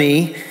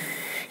army.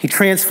 He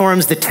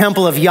transforms the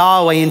temple of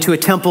Yahweh into a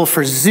temple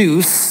for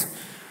Zeus.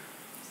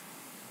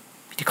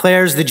 He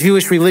declares the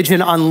Jewish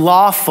religion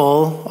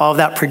unlawful, all of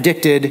that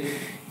predicted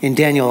in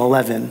Daniel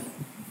 11.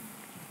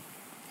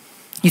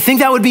 You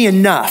think that would be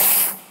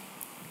enough?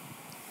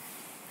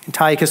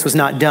 Antiochus was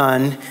not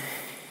done.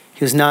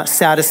 He was not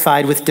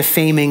satisfied with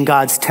defaming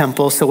God's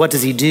temple, so what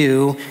does he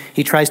do?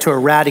 He tries to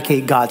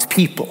eradicate God's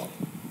people.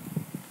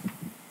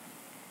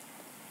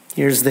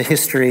 Here's the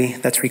history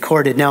that's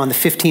recorded. Now, on the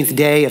 15th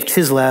day of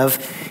Chislev,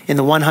 in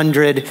the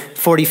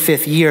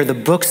 145th year, the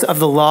books of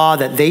the law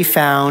that they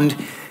found,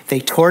 they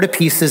tore to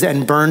pieces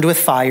and burned with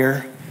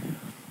fire.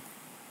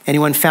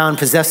 Anyone found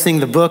possessing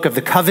the book of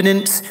the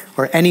covenant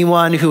or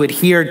anyone who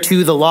adhered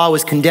to the law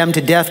was condemned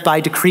to death by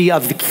decree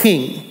of the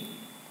king.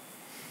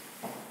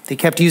 They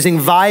kept using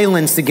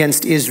violence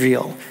against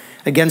Israel,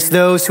 against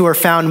those who were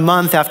found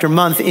month after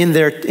month in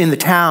the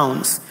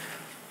towns.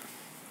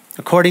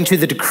 According to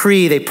the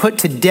decree, they put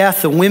to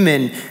death the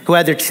women who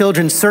had their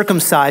children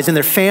circumcised and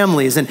their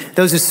families and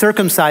those who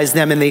circumcised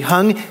them, and they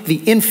hung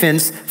the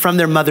infants from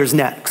their mothers'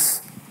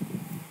 necks.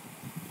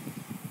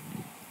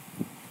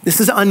 This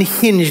is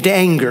unhinged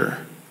anger.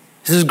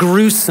 This is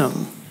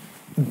gruesome,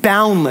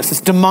 boundless,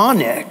 it's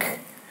demonic.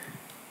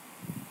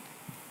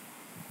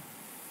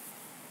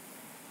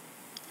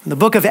 The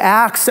book of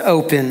Acts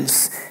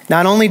opens.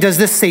 Not only does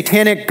this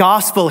satanic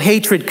gospel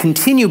hatred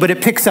continue, but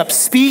it picks up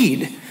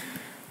speed.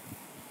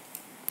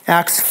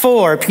 Acts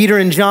 4, Peter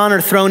and John are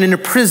thrown into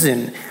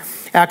prison.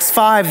 Acts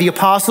 5, the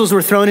apostles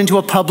were thrown into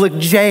a public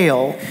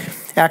jail.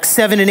 Acts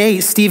 7 and 8,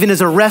 Stephen is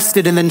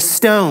arrested and then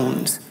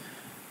stoned.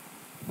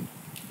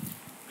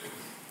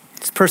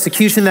 It's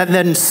persecution that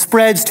then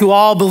spreads to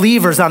all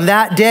believers. On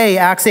that day,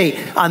 Acts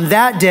 8, on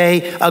that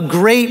day, a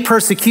great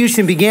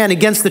persecution began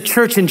against the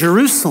church in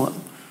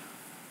Jerusalem.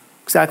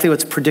 Exactly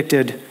what's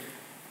predicted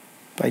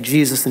by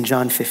Jesus in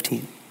John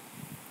 15.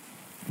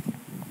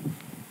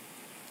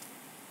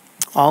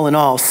 All in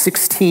all,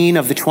 16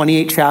 of the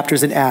 28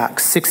 chapters in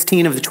Acts,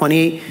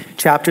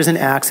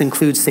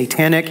 include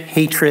satanic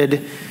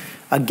hatred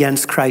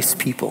against Christ's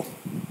people.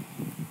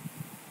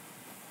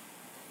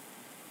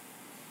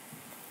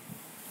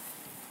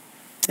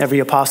 Every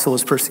apostle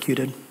was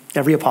persecuted.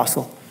 Every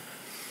apostle.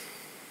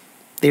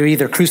 They were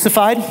either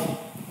crucified,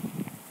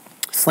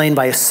 slain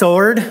by a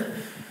sword,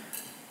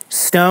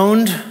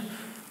 stoned,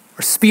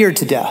 or speared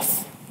to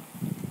death.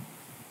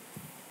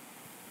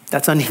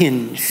 That's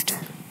unhinged.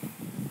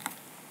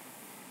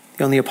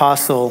 The only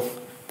apostle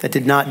that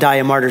did not die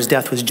a martyr's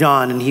death was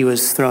John, and he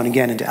was thrown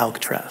again into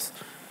Alcatraz.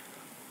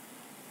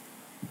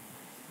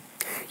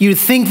 You'd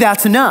think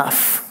that's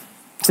enough.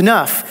 It's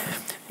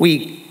enough.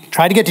 We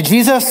try to get to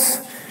Jesus.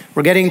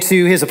 We're getting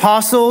to his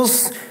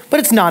apostles, but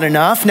it's not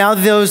enough. Now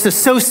those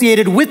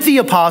associated with the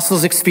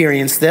apostles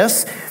experience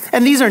this,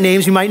 and these are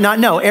names you might not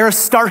know.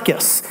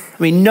 Aristarchus.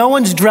 I mean, no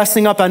one's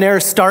dressing up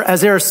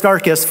as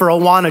Aristarchus for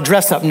Awana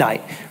dress-up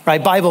night,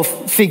 right? Bible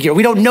figure.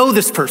 We don't know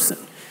this person.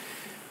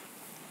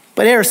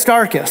 But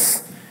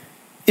Aristarchus,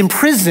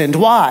 imprisoned,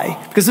 why?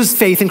 Because of his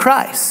faith in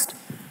Christ.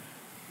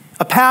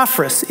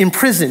 Epaphras,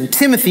 imprisoned.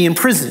 Timothy,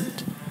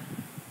 imprisoned.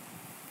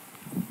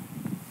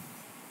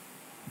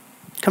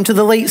 Come to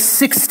the late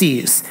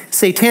 60s,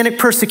 satanic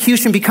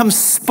persecution becomes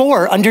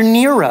sport under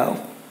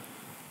Nero.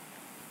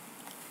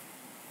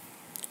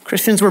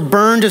 Christians were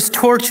burned as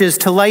torches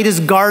to light his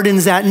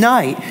gardens at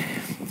night.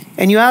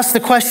 And you ask the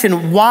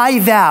question, why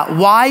that?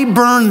 Why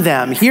burn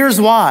them?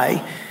 Here's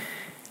why.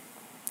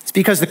 It's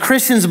because the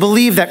Christians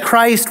believed that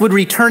Christ would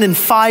return in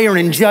fire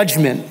and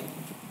judgment.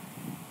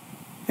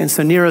 And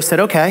so Nero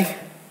said, okay,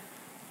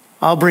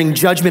 I'll bring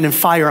judgment and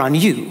fire on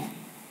you.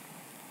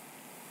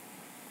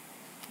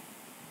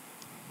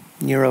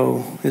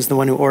 Nero is the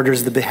one who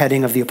orders the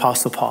beheading of the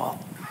Apostle Paul.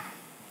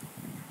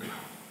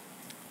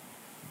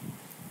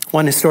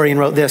 One historian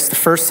wrote this: the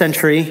first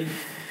century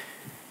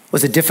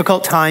was a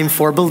difficult time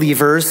for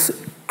believers.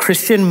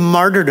 Christian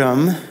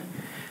martyrdom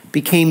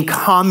became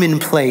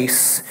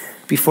commonplace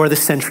before the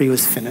century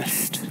was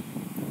finished.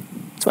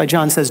 That's why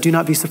John says, do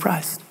not be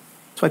surprised.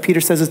 That's why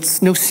Peter says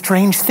it's no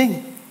strange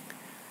thing.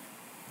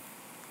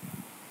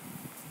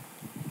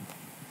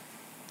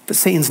 But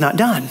Satan's not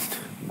done.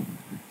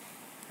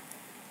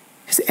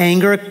 His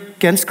anger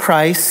against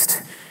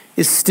Christ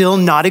is still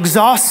not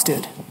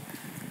exhausted.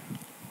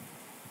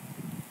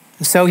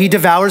 And so he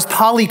devours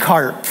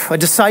Polycarp, a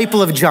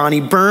disciple of John. He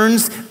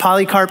burns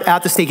Polycarp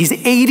at the stake. He's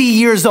 80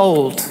 years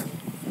old.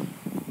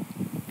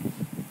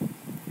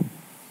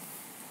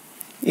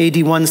 AD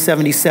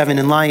 177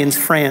 in Lyons,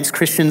 France,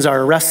 Christians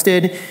are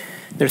arrested.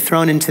 They're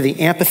thrown into the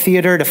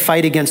amphitheater to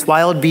fight against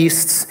wild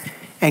beasts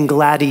and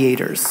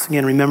gladiators.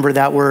 Again, remember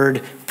that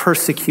word,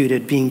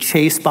 persecuted, being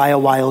chased by a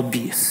wild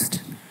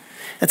beast.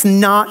 That's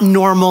not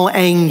normal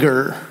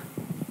anger.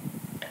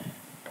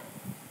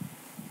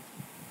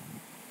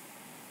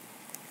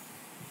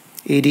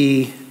 AD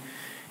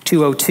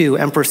 202,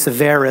 Emperor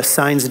Severus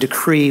signs a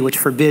decree which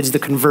forbids the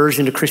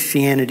conversion to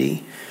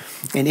Christianity.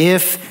 And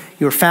if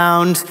you're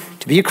found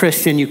to be a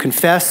Christian, you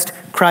confessed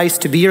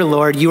Christ to be your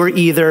Lord, you are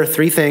either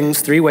three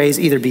ways,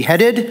 either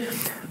beheaded,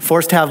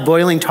 forced to have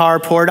boiling tar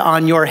poured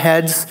on your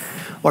heads,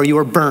 or you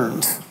are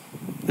burned.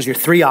 Those are your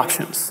three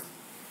options.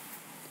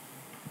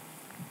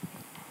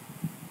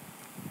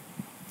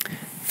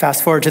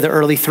 Fast forward to the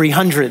early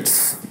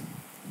 300s.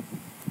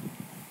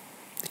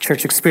 The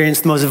church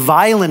experienced the most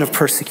violent of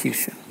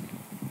persecution.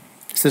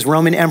 This is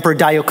Roman Emperor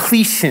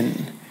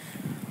Diocletian.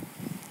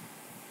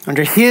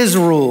 Under his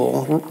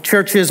rule,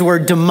 churches were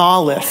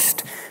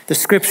demolished. The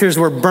scriptures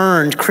were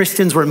burned.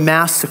 Christians were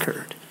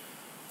massacred.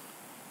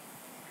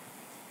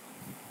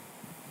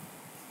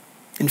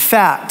 In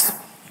fact,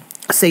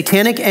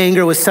 satanic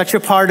anger was such a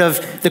part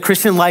of the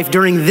Christian life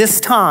during this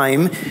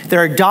time, there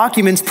are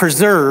documents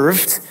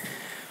preserved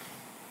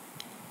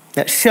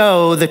that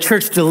show the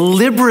church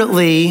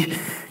deliberately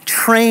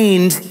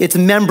trained its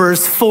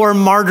members for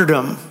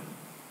martyrdom.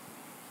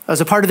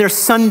 As a part of their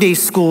Sunday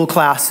school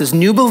classes,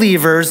 new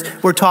believers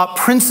were taught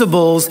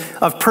principles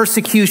of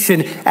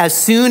persecution as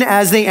soon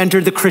as they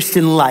entered the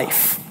Christian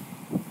life.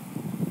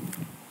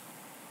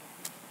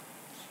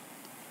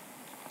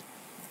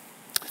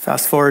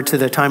 Fast forward to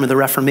the time of the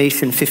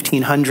Reformation,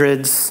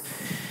 1500s.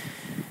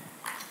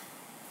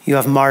 You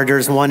have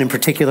martyrs, one in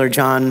particular,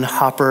 John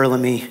Hopper. Let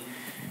me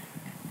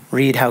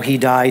read how he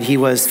died. He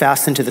was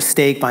fastened to the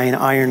stake by an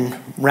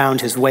iron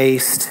round his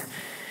waist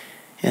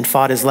and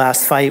fought his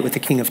last fight with the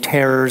King of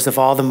Terrors. Of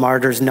all the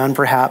martyrs, none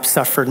perhaps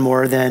suffered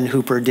more than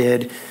Hooper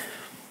did.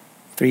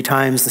 3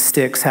 times the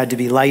sticks had to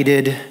be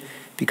lighted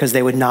because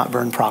they would not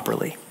burn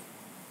properly.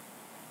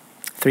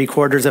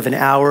 3/4 of an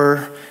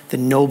hour, the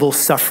noble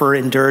sufferer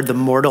endured the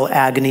mortal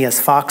agony,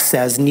 as Fox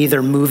says,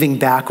 neither moving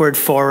backward,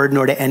 forward,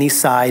 nor to any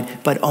side,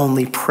 but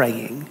only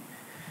praying.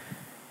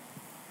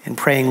 And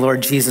praying,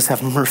 Lord Jesus,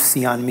 have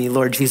mercy on me.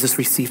 Lord Jesus,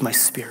 receive my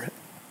spirit.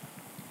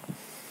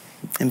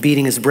 And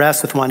beating his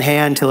breast with one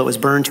hand till it was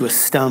burned to a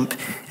stump.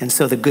 And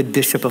so the good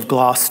Bishop of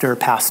Gloucester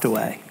passed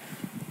away.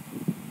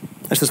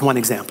 That's just one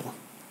example.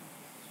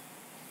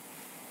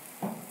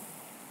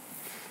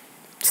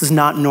 This is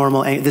not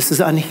normal anger. This is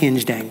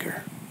unhinged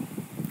anger.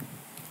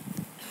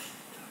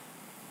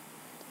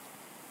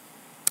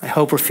 I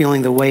hope we're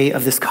feeling the weight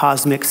of this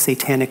cosmic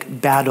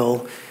satanic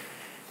battle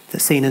that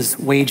Satan is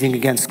waging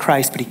against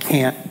Christ, but he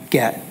can't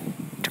get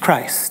to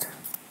Christ.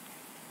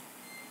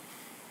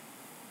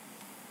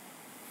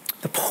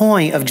 The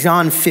point of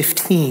John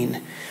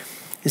 15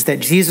 is that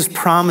Jesus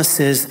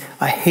promises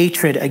a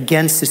hatred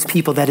against his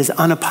people that is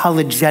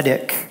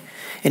unapologetic,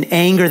 an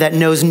anger that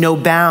knows no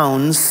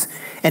bounds,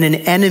 and an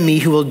enemy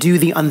who will do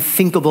the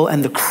unthinkable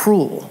and the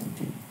cruel.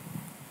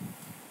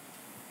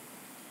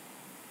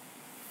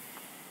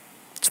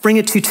 Let's bring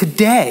it to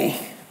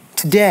today.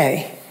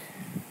 Today.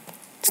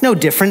 It's no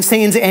different.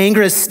 Satan's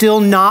anger has still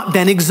not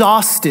been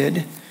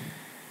exhausted.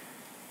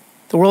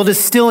 The world is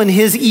still in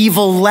his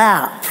evil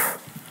lap.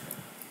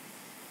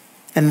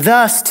 And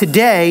thus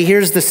today,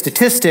 here's the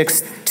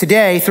statistics.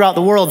 Today, throughout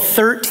the world,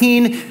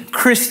 13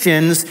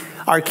 Christians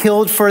are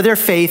killed for their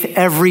faith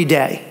every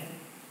day.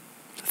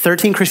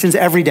 13 Christians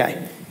every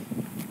day.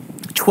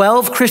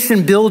 12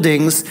 Christian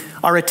buildings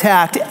are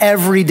attacked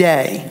every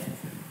day.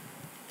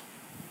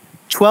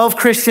 12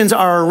 Christians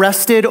are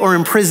arrested or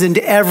imprisoned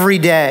every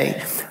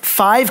day.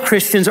 5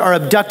 Christians are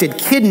abducted,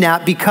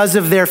 kidnapped because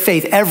of their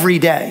faith every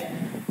day.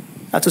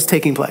 That's what's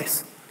taking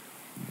place.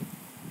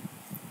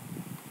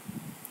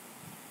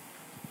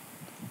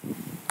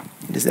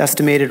 It is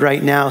estimated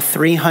right now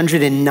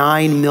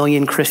 309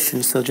 million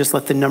Christians, so just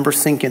let the number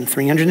sink in.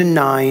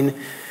 309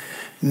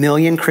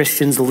 million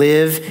Christians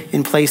live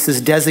in places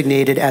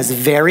designated as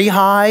very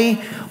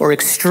high or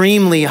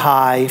extremely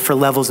high for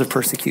levels of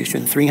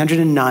persecution.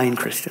 309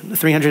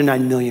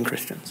 million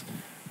Christians.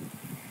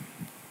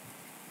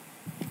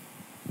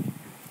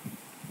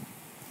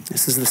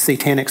 This is the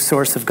satanic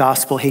source of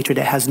gospel hatred.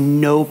 It has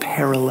no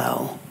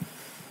parallel.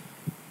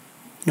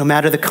 No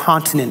matter the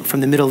continent,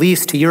 from the Middle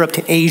East to Europe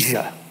to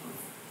Asia,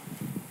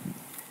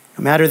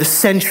 no matter the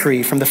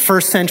century, from the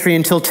first century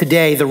until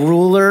today, the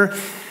ruler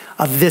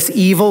of this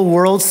evil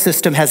world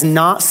system has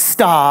not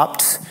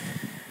stopped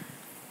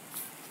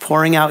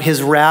pouring out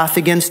his wrath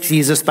against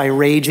Jesus by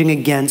raging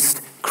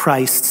against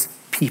Christ's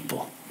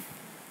people.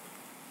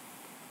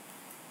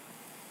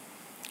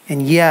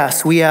 And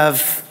yes, we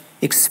have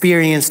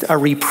experienced a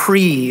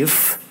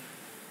reprieve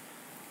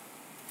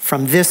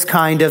from this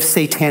kind of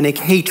satanic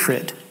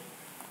hatred.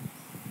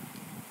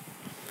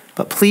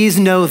 But please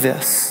know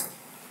this.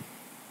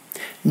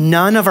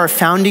 None of our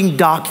founding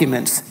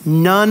documents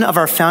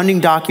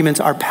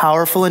are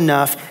powerful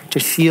enough to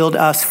shield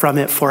us from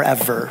it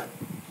forever.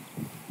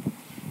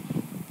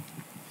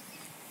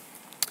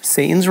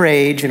 Satan's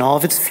rage and all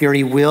of its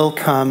fury will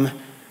come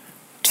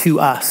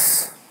to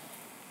us.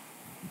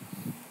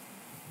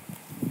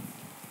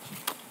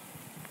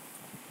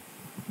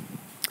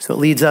 So it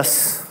leads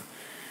us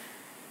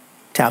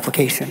to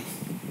application.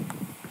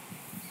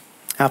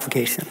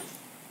 Application.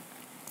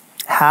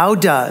 How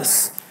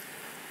does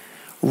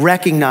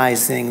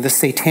recognizing the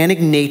satanic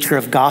nature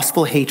of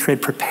gospel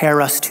hatred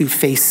prepare us to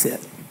face it?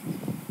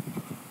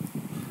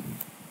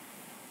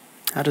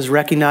 How does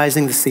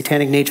recognizing the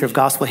satanic nature of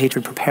gospel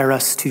hatred prepare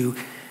us to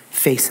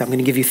face it? I'm going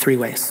to give you 3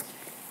 ways.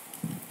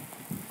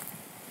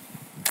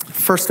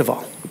 First of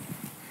all,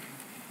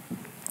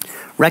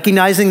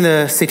 recognizing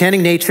the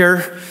satanic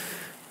nature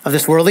of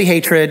this worldly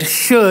hatred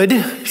should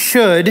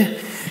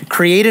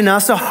create in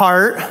us a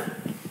heart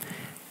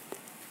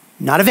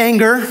not of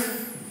anger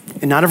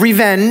and not of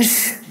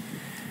revenge,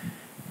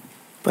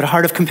 but a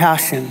heart of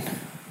compassion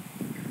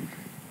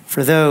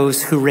for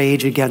those who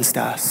rage against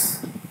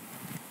us.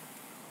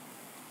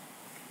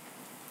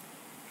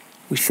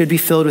 We should be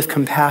filled with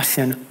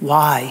compassion.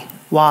 Why?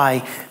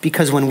 Why?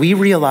 Because when we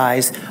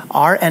realize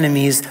our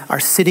enemies are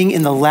sitting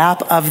in the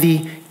lap of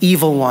the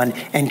evil one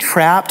and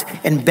trapped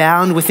and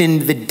bound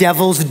within the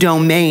devil's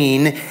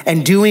domain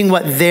and doing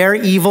what their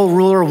evil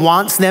ruler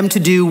wants them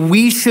to do,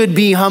 we should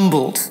be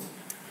humbled.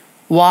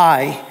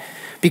 Why?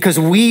 Because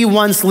we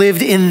once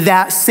lived in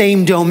that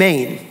same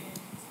domain.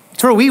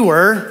 That's where we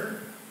were.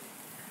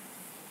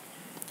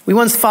 We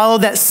once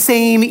followed that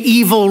same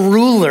evil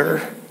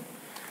ruler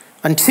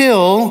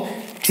until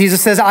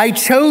Jesus says, I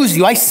chose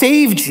you, I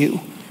saved you,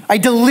 I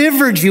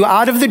delivered you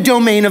out of the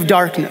domain of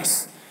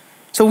darkness.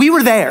 So we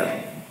were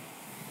there.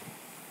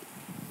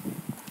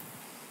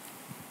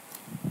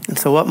 And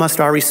so what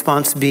must our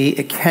response be?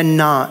 It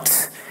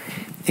cannot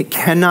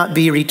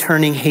be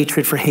returning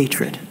hatred for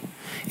hatred.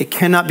 It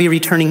cannot be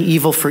returning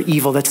evil for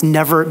evil. That's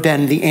never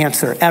been the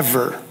answer,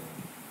 ever.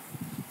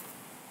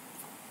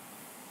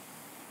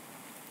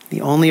 The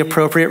only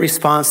appropriate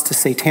response to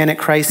satanic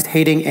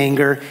Christ-hating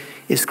anger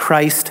is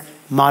Christ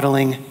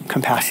modeling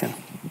compassion.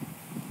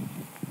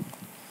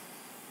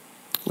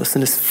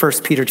 Listen to 1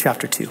 Peter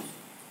chapter 2.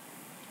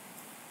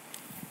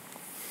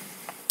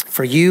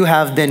 For you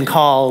have been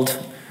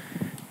called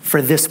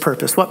for this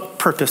purpose. What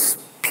purpose,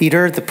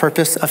 Peter? The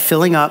purpose of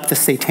filling up the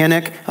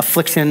satanic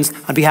afflictions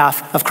on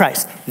behalf of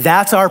Christ.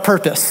 That's our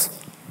purpose.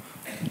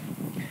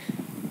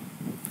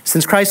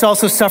 Since Christ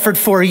also suffered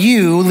for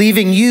you,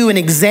 leaving you an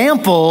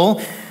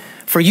example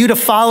for you to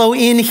follow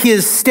in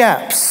his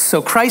steps.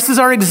 So Christ is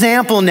our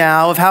example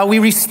now of how we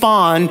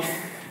respond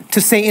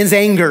to Satan's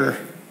anger.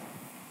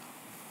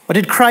 What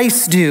did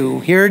Christ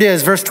do? Here it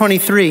is, verse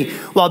 23.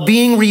 While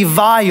being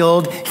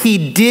reviled,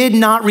 he did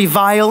not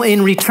revile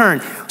in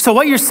return. So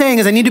what you're saying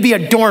is I need to be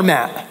a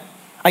doormat.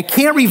 I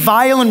can't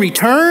revile in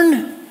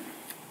return?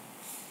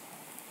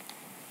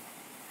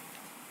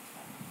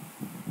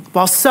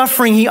 While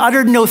suffering, he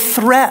uttered no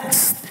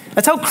threats.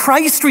 That's how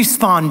Christ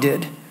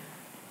responded.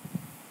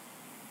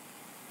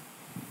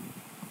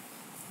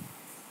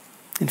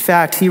 In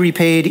fact, he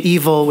repaid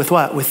evil with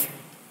what? With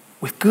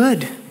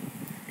good.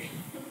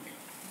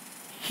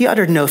 He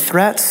uttered no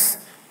threats.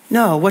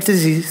 No, what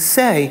does he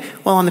say?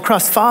 Well, on the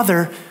cross,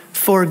 Father,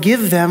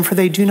 forgive them, for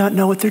they do not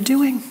know what they're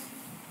doing.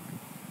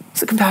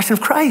 It's the compassion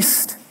of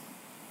Christ.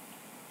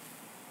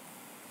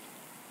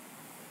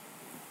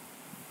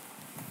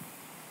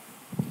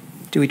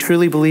 Do we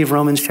truly believe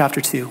Romans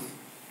chapter 2?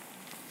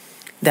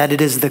 That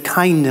it is the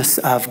kindness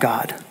of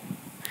God,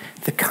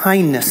 the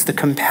kindness, the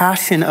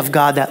compassion of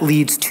God that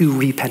leads to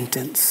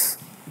repentance.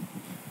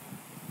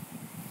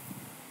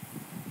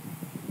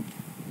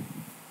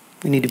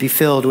 We need to be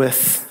filled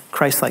with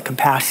Christ-like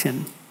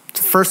compassion.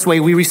 It's the first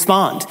way we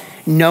respond,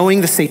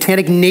 knowing the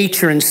satanic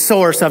nature and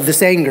source of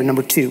this anger.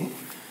 Number 2,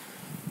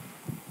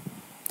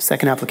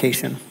 second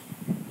application.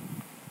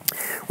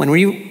 When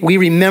we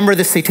remember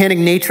the satanic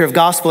nature of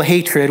gospel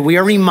hatred, we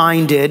are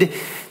reminded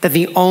that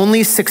the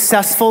only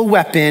successful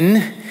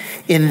weapon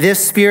in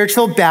this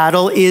spiritual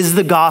battle is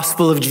the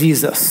gospel of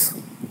Jesus.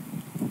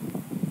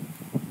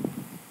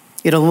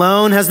 It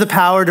alone has the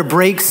power to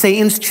break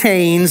Satan's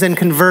chains and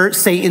convert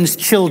Satan's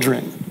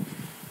children.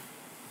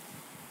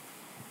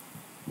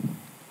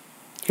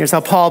 Here's how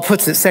Paul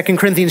puts it, 2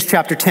 Corinthians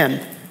chapter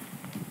 10.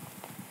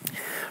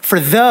 For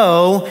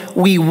though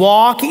we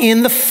walk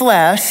in the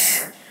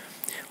flesh,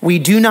 we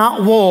do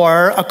not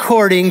war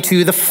according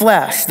to the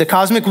flesh. The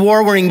cosmic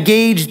war we're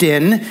engaged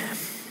in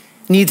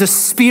needs a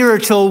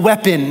spiritual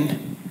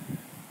weapon.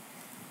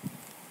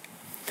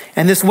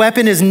 And this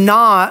weapon is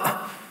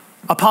not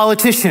a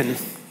politician.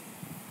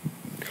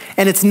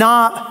 And it's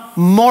not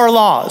more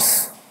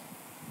laws.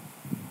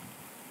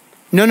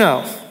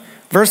 No.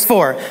 Verse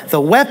 4, the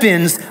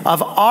weapons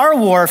of our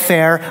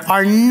warfare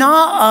are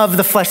not of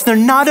the flesh. They're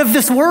not of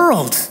this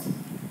world.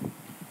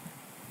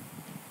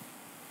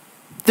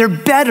 They're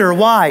better.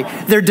 Why?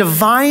 They're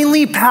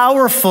divinely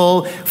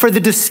powerful for the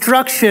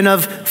destruction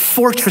of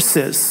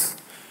fortresses.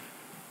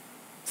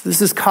 So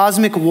this is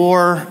cosmic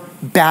war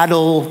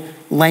battle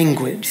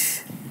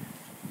language.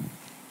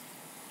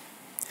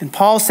 And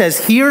Paul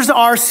says, here's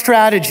our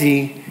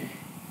strategy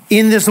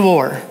in this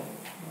war.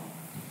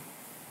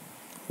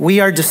 We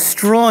are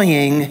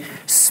destroying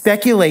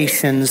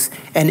speculations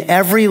and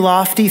every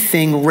lofty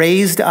thing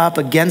raised up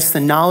against the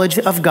knowledge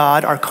of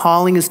God. Our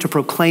calling is to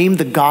proclaim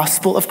the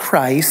gospel of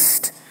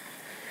Christ.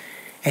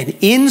 And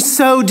in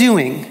so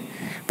doing,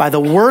 by the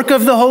work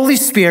of the Holy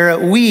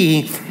Spirit,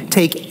 we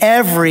take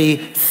every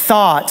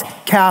thought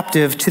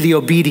captive to the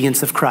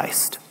obedience of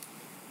Christ.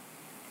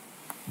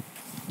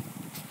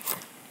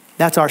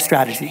 That's our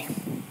strategy.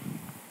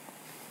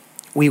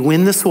 We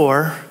win this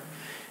war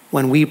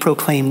when we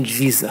proclaim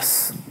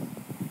Jesus.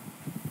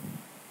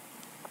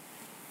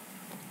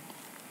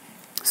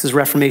 This is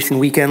Reformation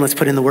weekend. Let's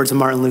put in the words of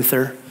Martin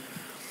Luther.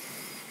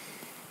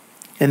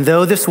 And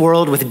though this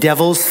world with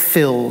devils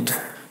filled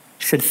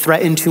should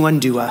threaten to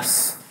undo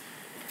us,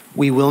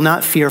 we will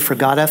not fear, for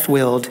God hath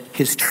willed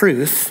his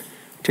truth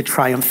to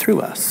triumph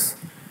through us.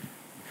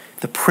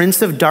 The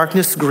prince of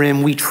darkness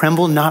grim, we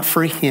tremble not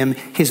for him.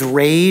 His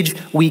rage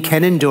we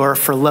can endure,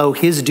 for lo,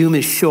 his doom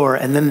is sure.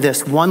 And then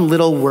this one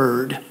little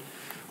word,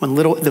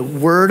 the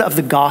word of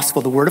the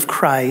gospel, the word of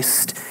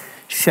Christ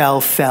shall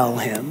fell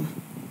him.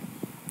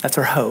 That's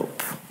our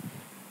hope.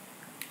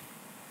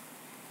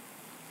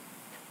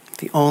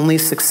 The only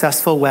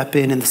successful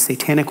weapon in the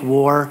satanic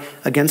war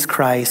against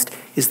Christ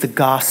is the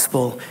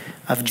gospel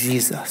of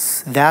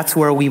Jesus. That's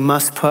where we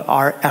must put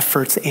our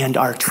efforts and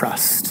our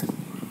trust.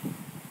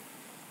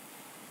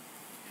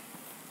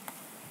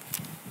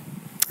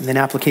 And then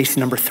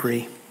application number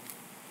 3.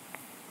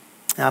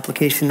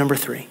 Application number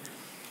 3.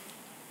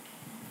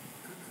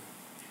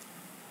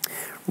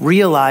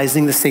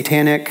 Realizing the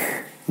satanic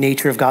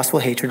nature of gospel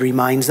hatred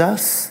reminds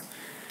us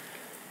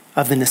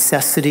of the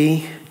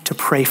necessity to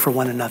pray for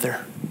one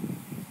another.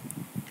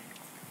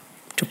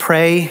 To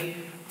pray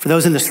for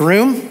those in this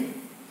room,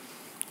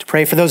 to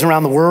pray for those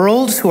around the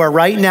world who are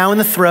right now in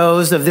the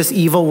throes of this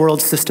evil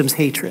world system's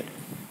hatred.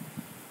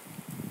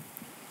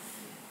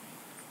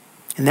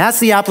 And that's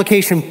the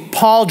application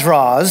Paul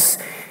draws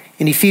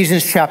in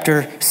Ephesians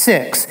chapter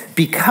 6,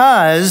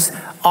 because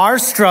our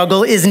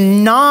struggle is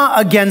not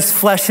against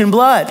flesh and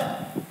blood.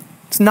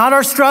 It's not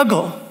our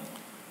struggle.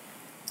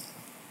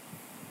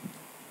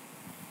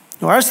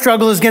 No, our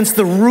struggle is against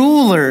the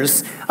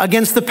rulers,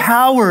 against the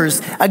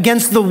powers,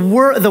 against the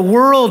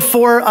world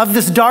of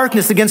this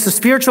darkness, against the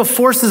spiritual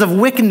forces of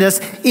wickedness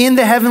in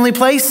the heavenly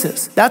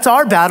places. That's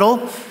our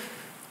battle.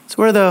 It's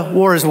where the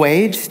war is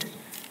waged.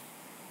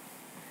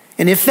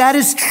 And if that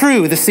is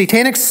true, the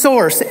satanic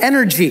source,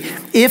 energy,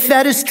 if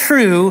that is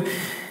true,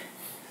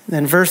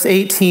 then verse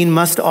 18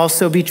 must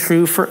also be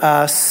true for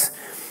us.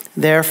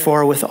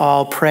 Therefore, with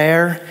all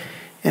prayer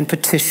and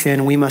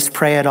petition, we must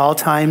pray at all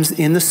times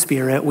in the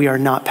Spirit. We are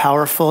not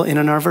powerful in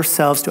and of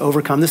ourselves to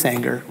overcome this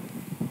anger.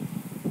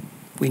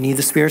 We need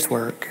the Spirit's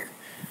work.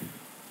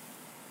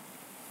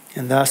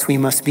 And thus we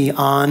must be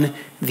on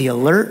the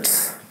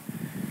alert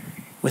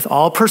with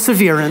all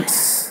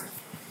perseverance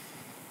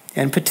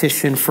and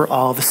petition for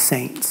all the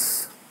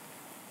saints.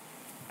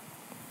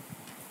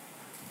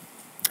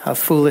 How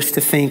foolish to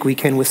think we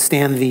can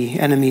withstand the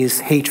enemy's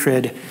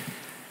hatred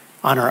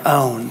on our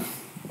own.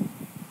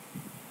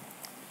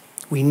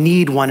 We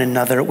need one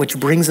another, which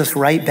brings us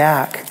right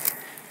back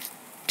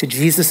to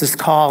Jesus'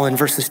 call in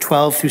verses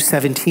 12 through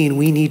 17.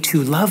 We need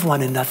to love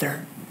one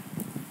another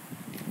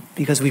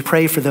because we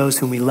pray for those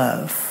whom we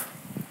love.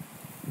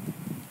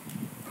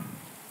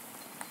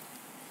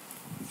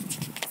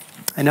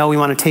 I know we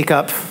want to take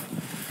up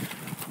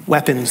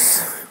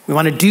weapons. We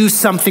want to do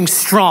something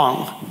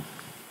strong.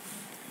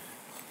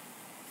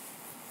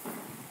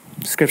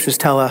 Scriptures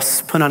tell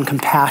us, put on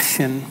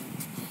compassion,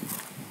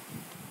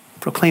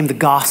 proclaim the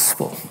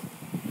gospel,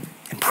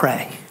 and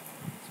pray.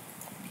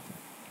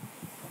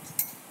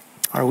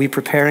 Are we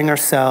preparing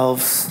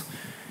ourselves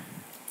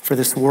for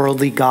this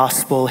worldly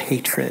gospel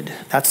hatred?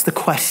 That's the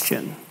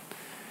question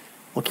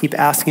We'll keep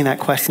asking that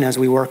question as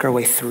we work our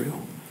way through.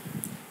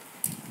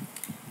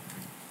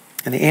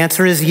 And the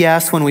answer is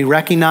yes when we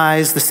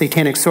recognize the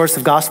satanic source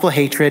of gospel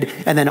hatred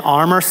and then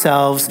arm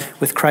ourselves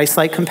with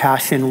Christ-like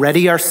compassion,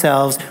 ready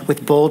ourselves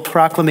with bold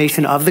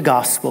proclamation of the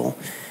gospel,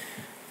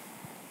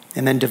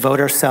 and then devote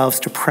ourselves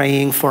to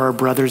praying for our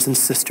brothers and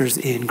sisters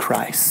in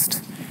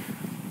Christ.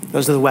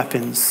 Those are the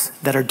weapons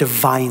that are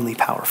divinely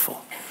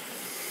powerful.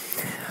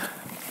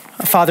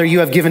 Father, you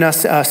have given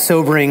us a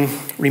sobering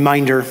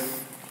reminder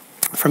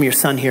from your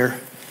son here.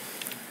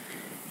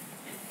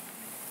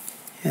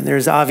 And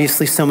there's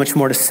obviously so much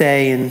more to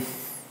say and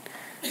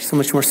so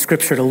much more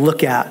scripture to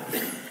look at.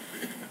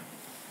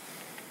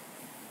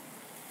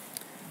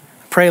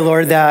 Pray,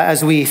 Lord, that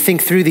as we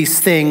think through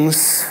these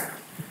things,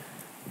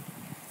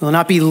 we will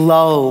not be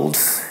lulled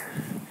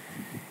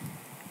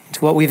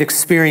into what we've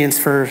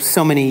experienced for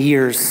so many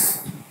years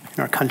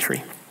in our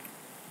country,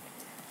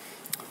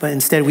 but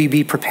instead we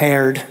be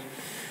prepared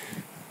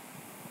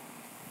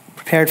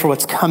for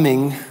what's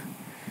coming,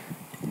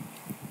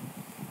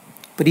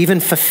 but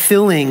even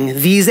fulfilling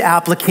these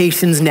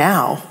applications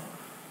now.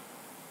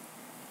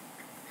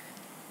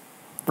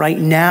 Right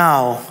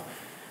now,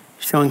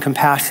 showing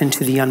compassion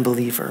to the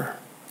unbeliever.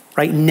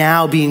 Right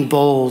now, being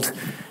bold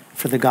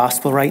for the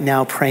gospel. Right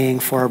now,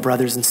 praying for our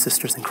brothers and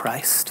sisters in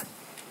Christ.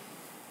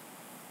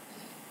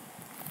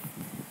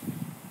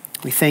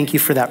 We thank you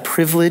for that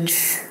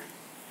privilege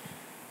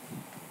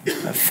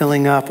of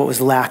filling up what was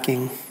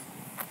lacking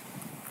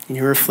in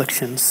your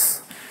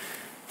afflictions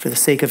for the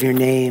sake of your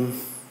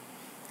name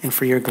and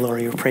for your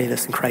glory. We pray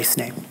this in Christ's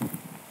name.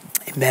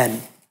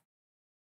 Amen.